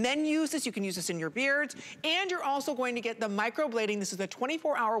natural. Men use this. You can use this in your beards. And you're also going to get the microblading. This is a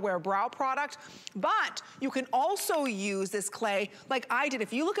 24-hour wear brow product. But you can also use this clay like I did.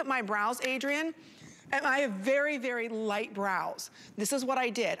 If you look at my brows, Adrienne, And I have very, very light brows. This is what I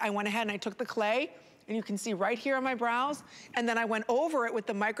did. I went ahead and I took the clay, and you can see right here on my brows, and then I went over it with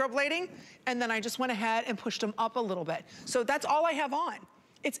the microblading, and then I just went ahead and pushed them up a little bit. So that's all I have on.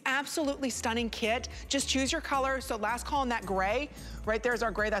 It's absolutely stunning kit. Just choose your color. So last call in that gray, right there's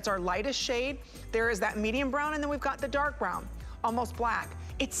our gray, that's our lightest shade. There is that medium brown, and then we've got the dark brown, almost black.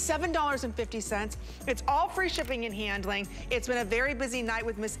 It's $7.50. It's all free shipping and handling. It's been a very busy night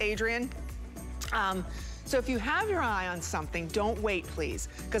with Miss Adrienne. So if you have your eye on something, don't wait, please,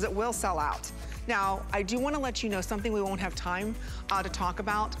 because it will sell out. Now, I do want to let you know something we won't have time to talk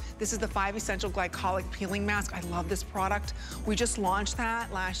about. This is the 5 Essential Glycolic Peeling Mask. I love this product. We just launched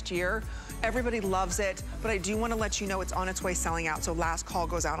that last year. Everybody loves it, but I do want to let you know it's on its way selling out, so last call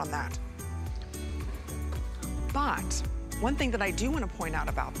goes out on that. But one thing that I do want to point out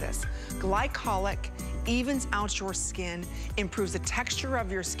about this, glycolic evens out your skin, improves the texture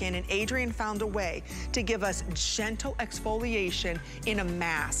of your skin, and Adrienne found a way to give us gentle exfoliation in a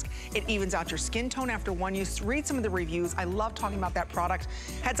mask. It evens out your skin tone after one use. Read some of the reviews. I love talking about that product.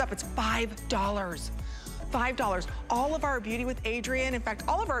 Heads up, it's $5. $5. All of our beauty with Adrienne, in fact,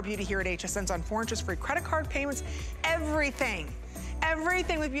 all of our beauty here at HSN's on 4 interest-free credit card payments, everything.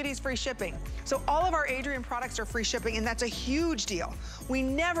 Everything with beauty is free shipping. So all of our Adrienne products are free shipping, and that's a huge deal. We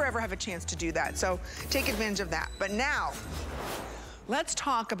never ever have a chance to do that, so take advantage of that. But now, let's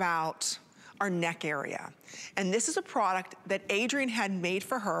talk about our neck area. And this is a product that Adrienne had made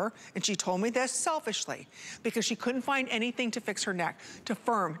for her, and she told me this selfishly, because she couldn't find anything to fix her neck, to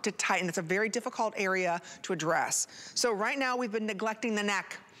firm, to tighten. It's a very difficult area to address. So right now, we've been neglecting the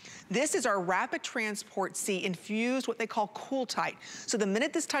neck. This is our Rapid Transport C infused, what they call Cool Tight. So the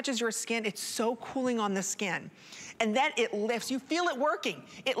minute this touches your skin, it's so cooling on the skin. And then it lifts, you feel it working.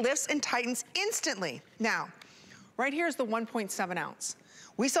 It lifts and tightens instantly. Now, right here is the 1.7 ounce.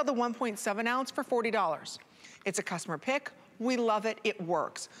 We sell the 1.7 ounce for $40. It's a customer pick, we love it, it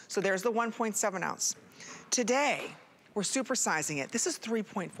works. So there's the 1.7 ounce. Today, we're supersizing it. This is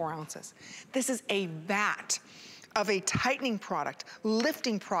 3.4 ounces. This is a vat of a tightening product,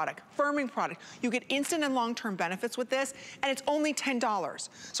 lifting product, firming product. You get instant and long-term benefits with this, and it's only $10.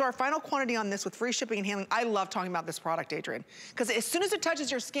 So our final quantity on this with free shipping and handling, I love talking about this product, Adrienne, because as soon as it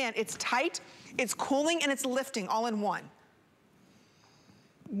touches your skin, it's tight, it's cooling, and it's lifting all in one.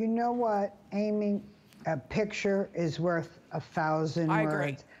 You know what, Amy? A picture is worth 1,000 words. I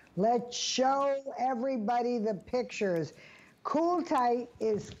agree. Let's show everybody the pictures. Cool Tight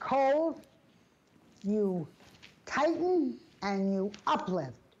is cold, you tighten and you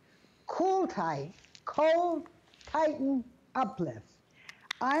uplift. Cool Tight, cold, tighten, uplift.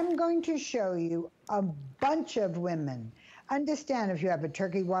 I'm going to show you a bunch of women. Understand if you have a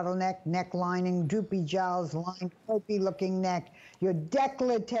turkey wattle neck lining, droopy jowls, lined, opy looking neck, your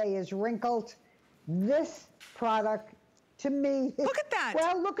décolleté is wrinkled, this product to me, look at that.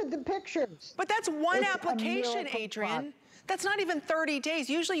 Well, look at the pictures. But that's one application, Adrienne. That's not even 30 days.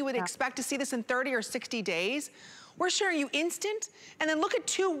 Usually you would expect to see this in 30 or 60 days. We're showing you instant, and then look at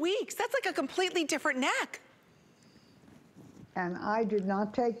 2 weeks. That's like a completely different neck. And I did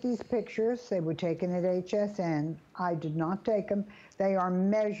not take these pictures. They were taken at HSN. I did not take them. They are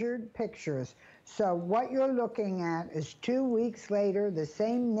measured pictures. So what you're looking at is 2 weeks later, the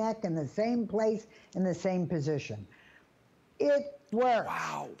same neck in the same place, in the same position. It works.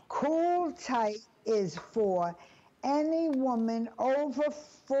 Wow. Cool Tight is for any woman over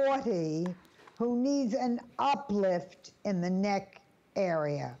 40 who needs an uplift in the neck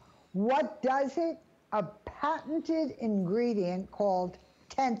area. What does it? A patented ingredient called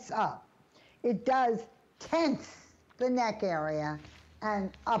Tense Up. It does tense the neck area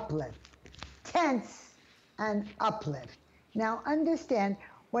and uplift. Tense and uplift. Now understand,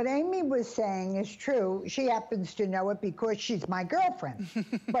 what Amy was saying is true. She happens to know it because she's my girlfriend.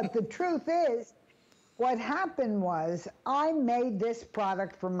 But the truth is, what happened was I made this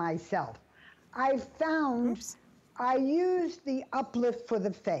product for myself. I found I used the uplift for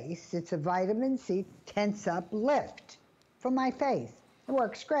the face. It's a vitamin C Tense Up lift for my face. It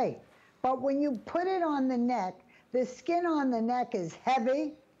works great. But when you put it on the neck, the skin on the neck is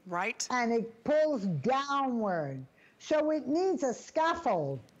heavy. Right. And it pulls downward. So it needs a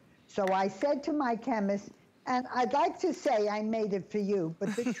scaffold. So I said to my chemist, and I'd like to say I made it for you,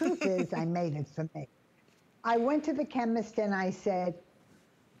 but the truth is I made it for me. I went to the chemist and I said,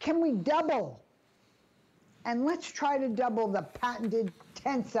 can we double? And let's try to double the patented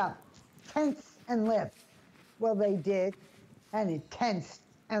Tense Up, tense and lift. Well, they did, and it tensed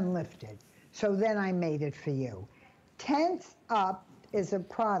and lifted. So then I made it for you. Tense Up is a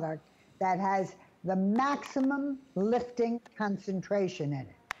product that has the maximum lifting concentration in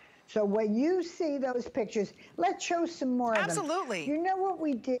it. So when you see those pictures, let's show some more of them. Absolutely. You know what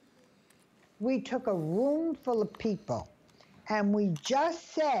we did? We took a room full of people and we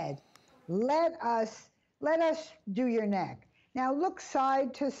just said, let us do your neck. Now look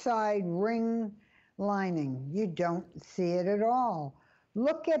side to side ring lining. You don't see it at all.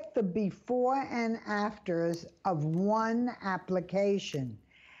 Look at the before and afters of one application.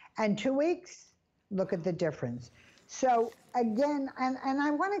 And 2 weeks, look at the difference. So again, and I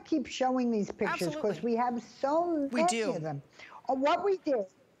want to keep showing these pictures because we have so many of them. What we did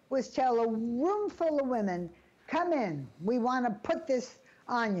was tell a room full of women, come in, we want to put this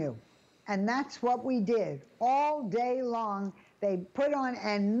on you. And that's what we did. All day long, they put on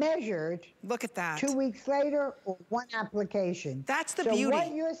and measured. Look at that. 2 weeks later, or one application. That's the beauty. So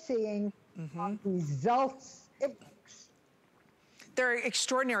what you're seeing are results. They're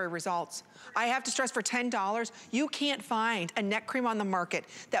extraordinary results. I have to stress, for $10, you can't find a neck cream on the market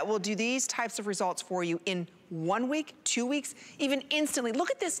that will do these types of results for you in 1 week, 2 weeks, even instantly. Look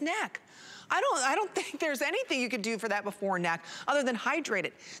at this neck. I don't think there's anything you could do for that before neck other than hydrate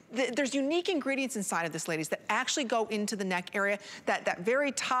it. There's unique ingredients inside of this, ladies, that actually go into the neck area, that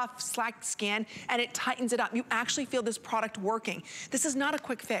very tough, slack skin, and it tightens it up. You actually feel this product working. This is not a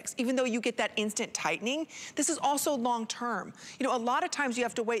quick fix. Even though you get that instant tightening, this is also long-term. You know, a lot of times you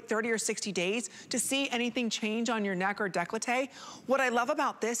have to wait 30 or 60 days to see anything change on your neck or décolleté. What I love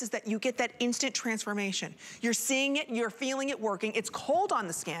about this is that you get that instant transformation. You're seeing it, you're feeling it working. It's cold on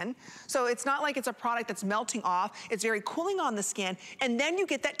the skin, so it's not like it's a product that's melting off. It's very cooling on the skin, and then you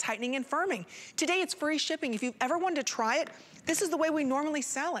get that tightening and firming. Today, it's free shipping. If you've ever wanted to try it, this is the way we normally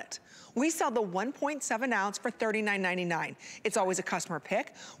sell it. We sell the 1.7 ounce for $39.99. It's always a customer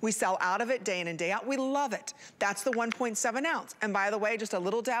pick. We sell out of it day in and day out. We love it. That's the 1.7 ounce. And by the way, just a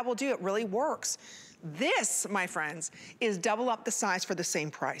little dab will do. It really works. This, my friends, is double up the size for the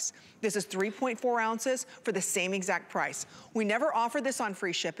same price. This is 3.4 ounces for the same exact price. We never offer this on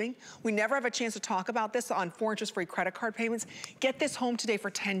free shipping. We never have a chance to talk about this on 4 interest-free credit card payments. Get this home today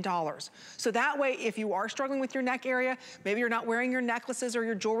for $10. So that way, if you are struggling with your neck area, maybe you're not wearing your necklaces or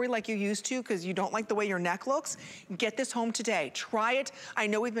your jewelry like you used to because you don't like the way your neck looks, get this home today. Try it. I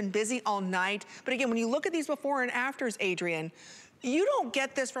know we've been busy all night, but again, when you look at these before and afters, Adrienne, you don't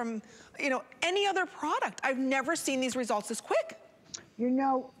get this from, you know, any other product. I've never seen these results this quick. You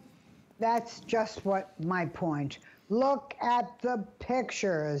know, that's just what my point. Look at the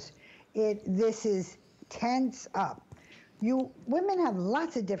pictures. This is tense up. Women have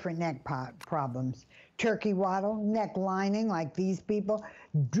lots of different neck problems. Turkey waddle, neck lining like these people,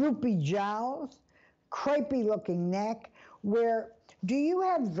 droopy jowls, crepey looking neck, do you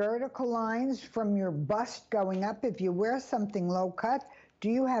have vertical lines from your bust going up? If you wear something low cut, do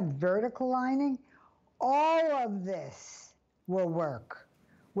you have vertical lining? All of this will work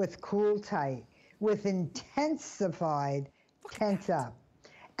with Cool Tight, with intensified tense up.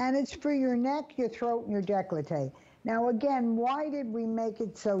 And it's for your neck, your throat, and your décolleté. Now again, why did we make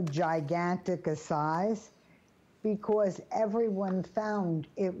it so gigantic a size? Because everyone found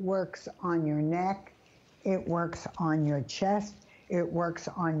it works on your neck, it works on your chest, it works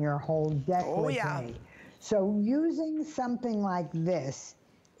on your whole décolleté. Oh, yeah. So using something like this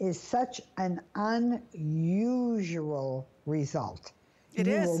is such an unusual result. It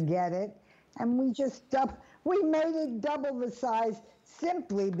is. You will get it. And we made it double the size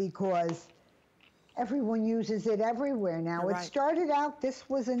simply because everyone uses it everywhere now. You're It right. started out, this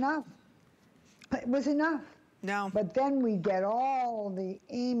was enough. It was enough. No. But then we get all the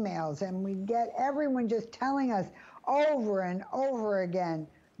emails and we get everyone just telling us over and over again,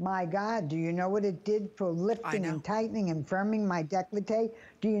 my God, do you know what it did for lifting and tightening and firming my décolleté?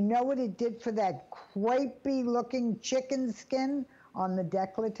 Do you know what it did for that crepey looking chicken skin on the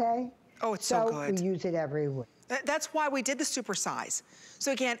décolleté? Oh, it's so good. We use it everywhere. That's why we did the super size.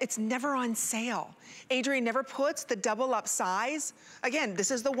 So again, it's never on sale. Adrienne never puts the double up size. Again,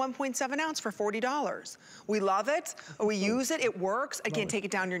 this is the 1.7 ounce for $40. We love it, we use it, it works. Again, take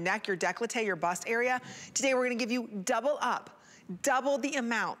it down your neck, your décolleté, your bust area. Today we're gonna give you double up, double the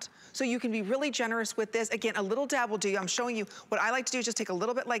amount. So you can be really generous with this. Again, a little dab will do. I'm showing you what I like to do is just take a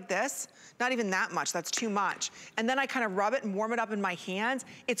little bit like this, not even that much, that's too much. And then I kind of rub it and warm it up in my hands.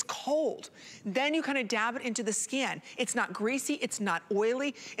 It's cold. Then you kind of dab it into the skin. It's not greasy, it's not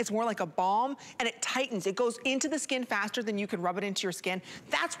oily, it's more like a balm, and it tightens. It goes into the skin faster than you can rub it into your skin.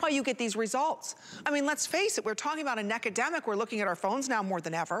 That's why you get these results. I mean, let's face it, we're talking about a neck-epidemic. We're looking at our phones now more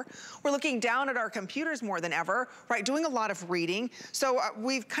than ever. We're looking down at our computers more than ever, right? Doing a lot of reading. So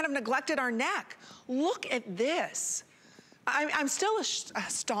we've kind of neglected our neck. Look at this. I'm still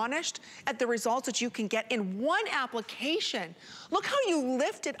astonished at the results that you can get in one application. Look how you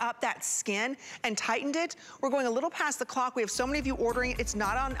lifted up that skin and tightened it. We're going a little past the clock. We have so many of you ordering it. It's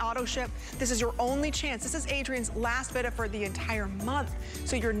not on auto ship. This is your only chance. This is Adrienne's last bid for the entire month.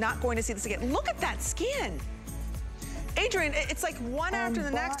 So you're not going to see this again. Look at that skin. Adrienne, it's like one after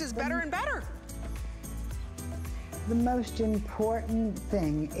the next is better and better. The most important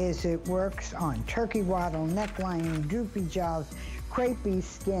thing is it works on turkey waddle, neckline, droopy jaws, crepey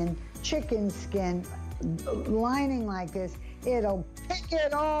skin, chicken skin, lining like this. It'll pick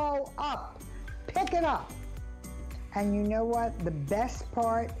it all up. Pick it up. And you know what? The best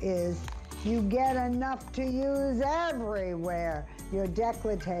part is you get enough to use everywhere. Your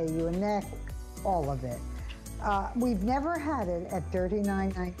décolleté, your neck, all of it. We've never had it at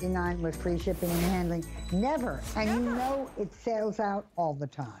 $39.99 with free shipping and handling. Never. And you know it sells out all the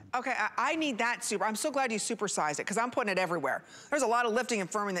time. Okay, I need that super. I'm so glad you supersized it because I'm putting it everywhere. There's a lot of lifting and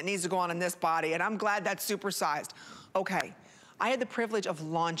firming that needs to go on in this body, and I'm glad that's supersized. Okay, I had the privilege of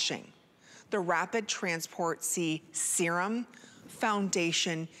launching the Rapid Transport C Serum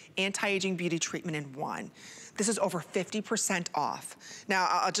Foundation Anti-Aging Beauty Treatment in one. This is over 50% off. Now,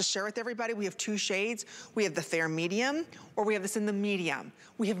 I'll just share with everybody, we have two shades. We have the fair medium, or we have this in the medium.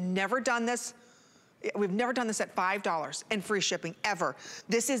 We have never done this. We've never done this at $5 and free shipping, ever.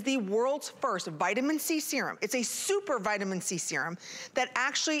 This is the world's first vitamin C serum. It's a super vitamin C serum that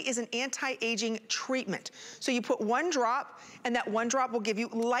actually is an anti-aging treatment. So you put one drop, and that one drop will give you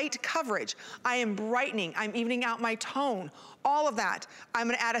light coverage. I am brightening, I'm evening out my tone, all of that. I'm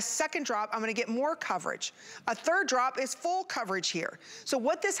gonna add a second drop, I'm gonna get more coverage. A third drop is full coverage here. So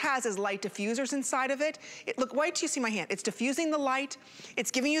what this has is light diffusers inside of it. Look, wait till you see my hand. It's diffusing the light, it's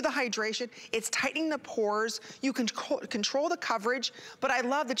giving you the hydration, it's tightening the pores, you can control the coverage, but I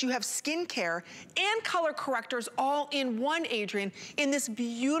love that you have skincare and color correctors all in one, Adrienne, in this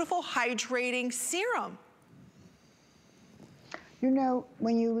beautiful hydrating serum. You know,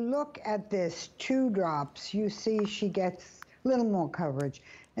 when you look at this 2 drops, you see she gets a little more coverage.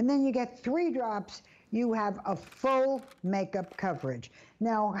 And then you get 3 drops, you have a full makeup coverage.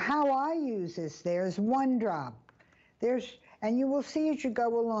 Now, how I use this, there's 1 drop. And you will see as you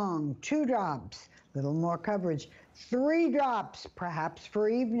go along, 2 drops, a little more coverage. 3 drops, perhaps for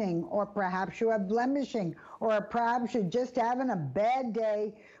evening, or perhaps you have blemishing, or perhaps you're just having a bad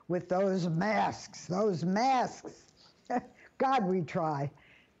day with those masks, God, we try.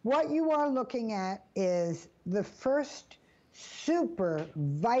 What you are looking at is the first super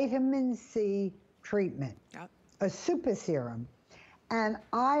vitamin C treatment, a super serum. And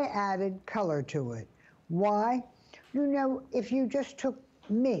I added color to it. Why? You know, if you just took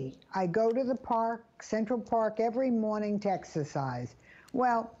me, I go to the park, Central Park, every morning to exercise.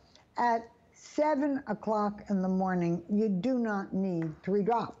 Well, at 7 o'clock in the morning, you do not need 3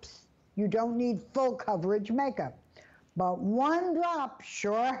 drops. You don't need full coverage makeup. But 1 drop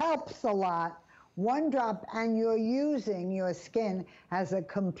sure helps a lot. 1 drop, and you're using your skin as a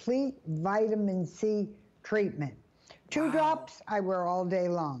complete vitamin C treatment. 2 drops, I wear all day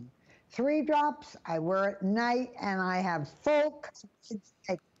long. 3 drops, I wear at night, and I have full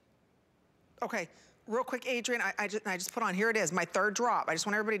coverage. Okay, real quick, Adrienne, I just put on, here it is, my 3rd drop. I just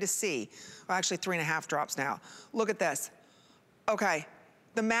want everybody to see. Well, actually 3.5 drops now. Look at this. Okay.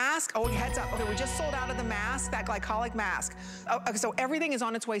 The mask, oh, heads up. Okay, we just sold out of the mask, that glycolic mask. Okay, so everything is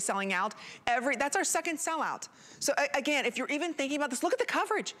on its way selling out. That's our 2nd sellout. So again, if you're even thinking about this, look at the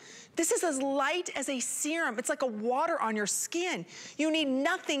coverage. This is as light as a serum. It's like a water on your skin. You need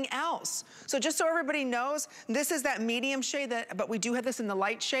nothing else. So just so everybody knows, this is that medium shade, but we do have this in the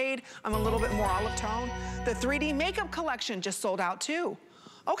light shade. I'm a little bit more olive tone. The 3D makeup collection just sold out too.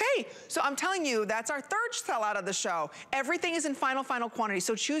 Okay, so I'm telling you, that's our 3rd sellout of the show. Everything is in final quantity,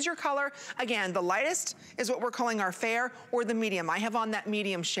 so choose your color. Again, the lightest is what we're calling our fair, or the medium. I have on that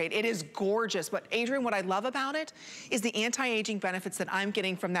medium shade. It is gorgeous, but Adrienne, what I love about it is the anti-aging benefits that I'm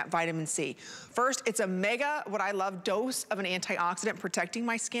getting from that vitamin C. First, it's a mega, what I love, dose of an antioxidant protecting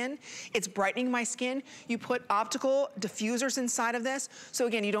my skin. It's brightening my skin. You put optical diffusers inside of this, so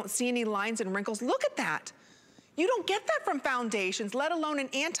again, you don't see any lines and wrinkles. Look at that. You don't get that from foundations, let alone an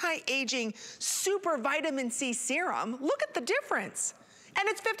anti-aging super vitamin C serum. Look at the difference. And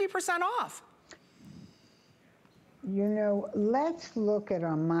it's 50% off. You know, let's look at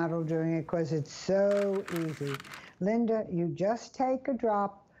our model doing it because it's so easy. Linda, you just take a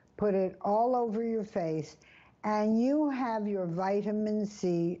drop, put it all over your face, and you have your vitamin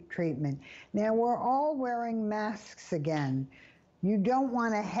C treatment. Now, we're all wearing masks again. You don't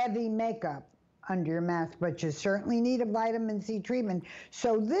want a heavy makeup under your mask, but you certainly need a vitamin C treatment.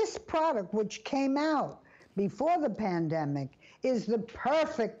 So this product, which came out before the pandemic, is the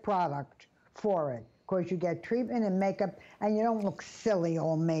perfect product for it. Of course, you get treatment and makeup, and you don't look silly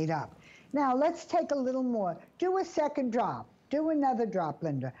all made up. Now, let's take a little more. Do a second drop. Do another drop,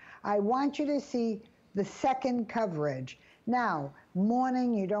 Linda. I want you to see the second coverage. Now,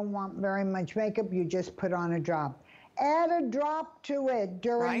 morning, you don't want very much makeup. You just put on a drop. Add a drop to it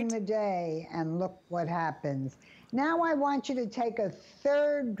during the day, and look what happens. Now I want you to take a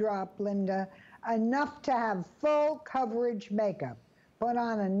third drop, Linda, enough to have full coverage makeup. Put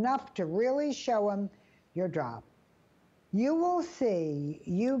on enough to really show them your drop. You will see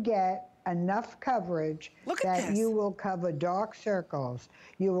you get enough coverage that you will cover dark circles,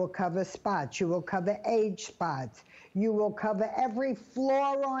 you will cover spots, you will cover age spots, you will cover every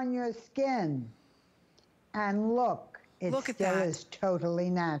flaw on your skin. And look, it still is totally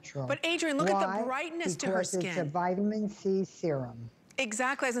natural. But Adrienne, look at the brightness to her skin. Because it's a vitamin C serum.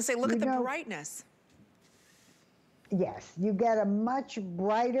 Exactly, I was gonna say, look at the brightness. Yes, you get a much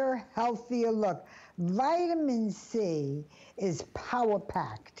brighter, healthier look. Vitamin C is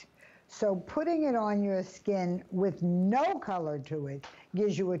power-packed. So putting it on your skin with no color to it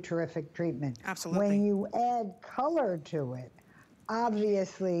gives you a terrific treatment. Absolutely. When you add color to it,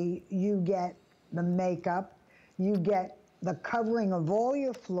 obviously you get the makeup, you get the covering of all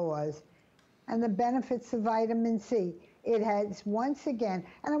your flaws, and the benefits of vitamin C. It has, once again,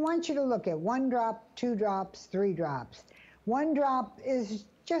 and I want you to look at 1 drop, 2 drops, 3 drops. 1 drop is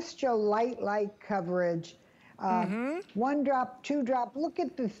just your light coverage. 1 drop, 2 drop. Look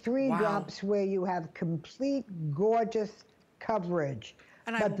at the 3 drops where you have complete, gorgeous coverage.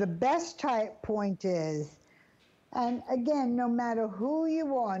 But the best point is, and again, no matter who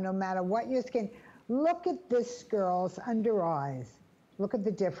you are, no matter what your skin, look at this girl's under eyes. Look at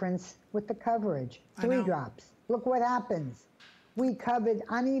the difference with the coverage. 3 drops. Look what happens. We covered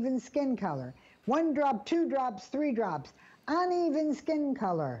uneven skin color. 1 drop, 2 drops, 3 drops. Uneven skin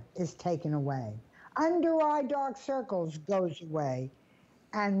color is taken away. Under eye dark circles goes away.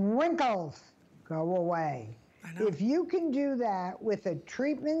 And wrinkles go away. If you can do that with a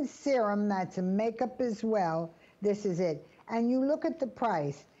treatment serum that's a makeup as well, this is it. And you look at the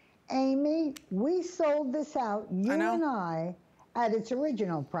price. Amy, we sold this out, you and I, at its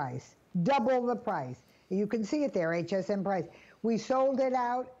original price. Double the price. You can see it there, HSN price. We sold it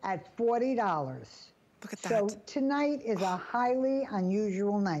out at $40. Look at that. So tonight is a highly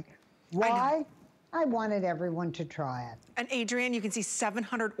unusual night. Why? I wanted everyone to try it. And Adrienne, you can see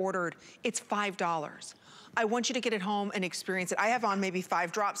 700 ordered. It's $5. I want you to get it home and experience it. I have on maybe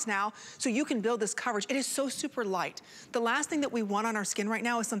 5 drops now, so you can build this coverage. It is so super light. The last thing that we want on our skin right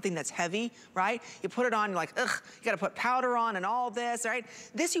now is something that's heavy, right? You put it on, you're like, ugh, you gotta put powder on and all this, right?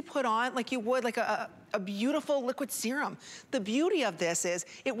 This you put on like you would like a beautiful liquid serum. The beauty of this is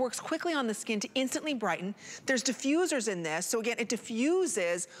it works quickly on the skin to instantly brighten. There's diffusers in this, so again, it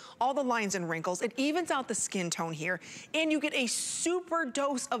diffuses all the lines and wrinkles. It evens out the skin tone here, and you get a super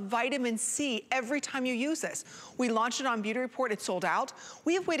dose of vitamin C every time you use this. We launched it on Beauty Report, it's sold out.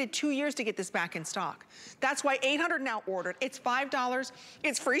 We have waited 2 years to get this back in stock. That's why 800 now ordered. It's $5,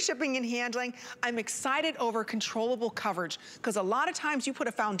 it's free shipping and handling. I'm excited over controllable coverage, because a lot of times you put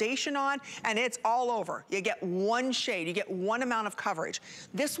a foundation on and it's all over. You get 1 shade, you get 1 amount of coverage.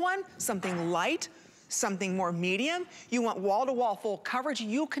 This one, something light, something more medium. You want wall-to-wall full coverage,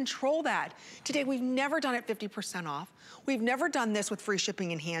 you control that. Today, we've never done it 50% off. We've never done this with free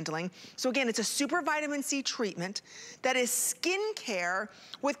shipping and handling. So again, it's a super vitamin C treatment that is skincare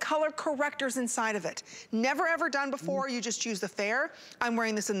with color correctors inside of it. Never ever done before, you just choose the fair. I'm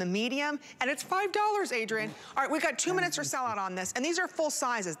wearing this in the medium, and it's $5, Adrienne. All right, we've got 2 minutes for sellout on this, and these are full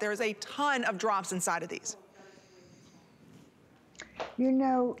sizes. There's a ton of drops inside of these. You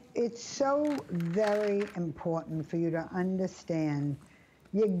know, it's so very important for you to understand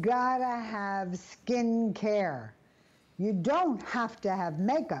you gotta have skin care. You don't have to have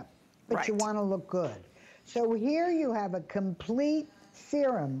makeup, but you wanna look good. So here you have a complete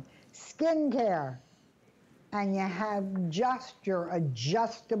serum, skin care, and you have just your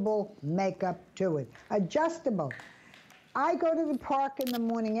adjustable makeup to it. Adjustable. I go to the park in the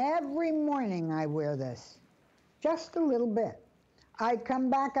morning, every morning I wear this, just a little bit. I come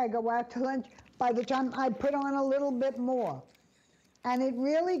back, I go out to lunch. By the time I put on a little bit more. And it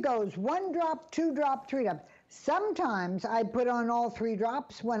really goes 1 drop, 2 drop, 3 drops. Sometimes I put on all 3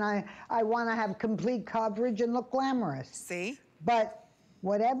 drops when I want to have complete coverage and look glamorous. See? But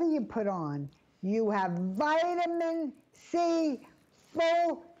whatever you put on, you have vitamin C,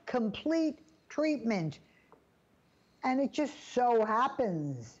 full, complete treatment. And it just so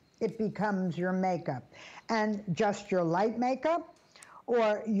happens it becomes your makeup. And just your light makeup,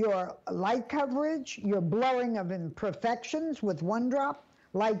 or your light coverage, your blurring of imperfections with 1 drop,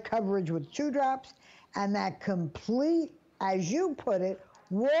 light coverage with 2 drops, and that complete, as you put it,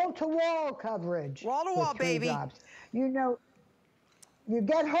 wall-to-wall coverage. Wall-to-wall, with 3 baby. drops. You know, you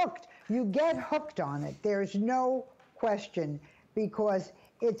get hooked. You get hooked on it. There's no question, because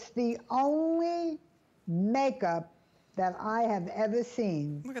it's the only makeup that I have ever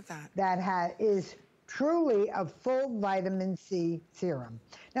seen. Look at that. That is truly a full vitamin C serum.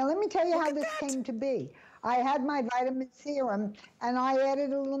 Now, let me tell you how this came to be. I had my vitamin serum, and I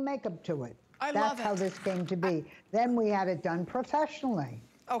added a little makeup to it. That's how this came to be. Then we had it done professionally.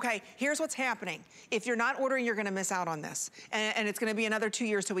 Okay, here's what's happening. If you're not ordering, you're gonna miss out on this. And it's gonna be another 2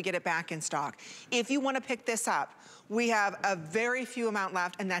 years till we get it back in stock. If you wanna pick this up, we have a very few amount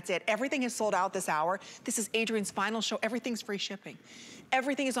left, and that's it. Everything is sold out this hour. This is Adrienne's final show. Everything's free shipping.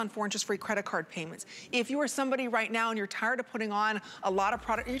 Everything is on 4 interest-free credit card payments. If you are somebody right now and you're tired of putting on a lot of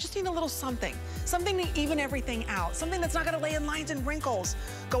product, you just need a little something to even everything out, something that's not gonna lay in lines and wrinkles.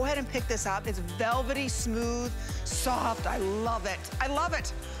 Go ahead and pick this up. It's velvety, smooth, soft. I love it. I love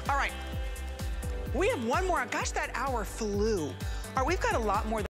it. All right, we have one more. Gosh, that hour flew. All right, we've got a lot more.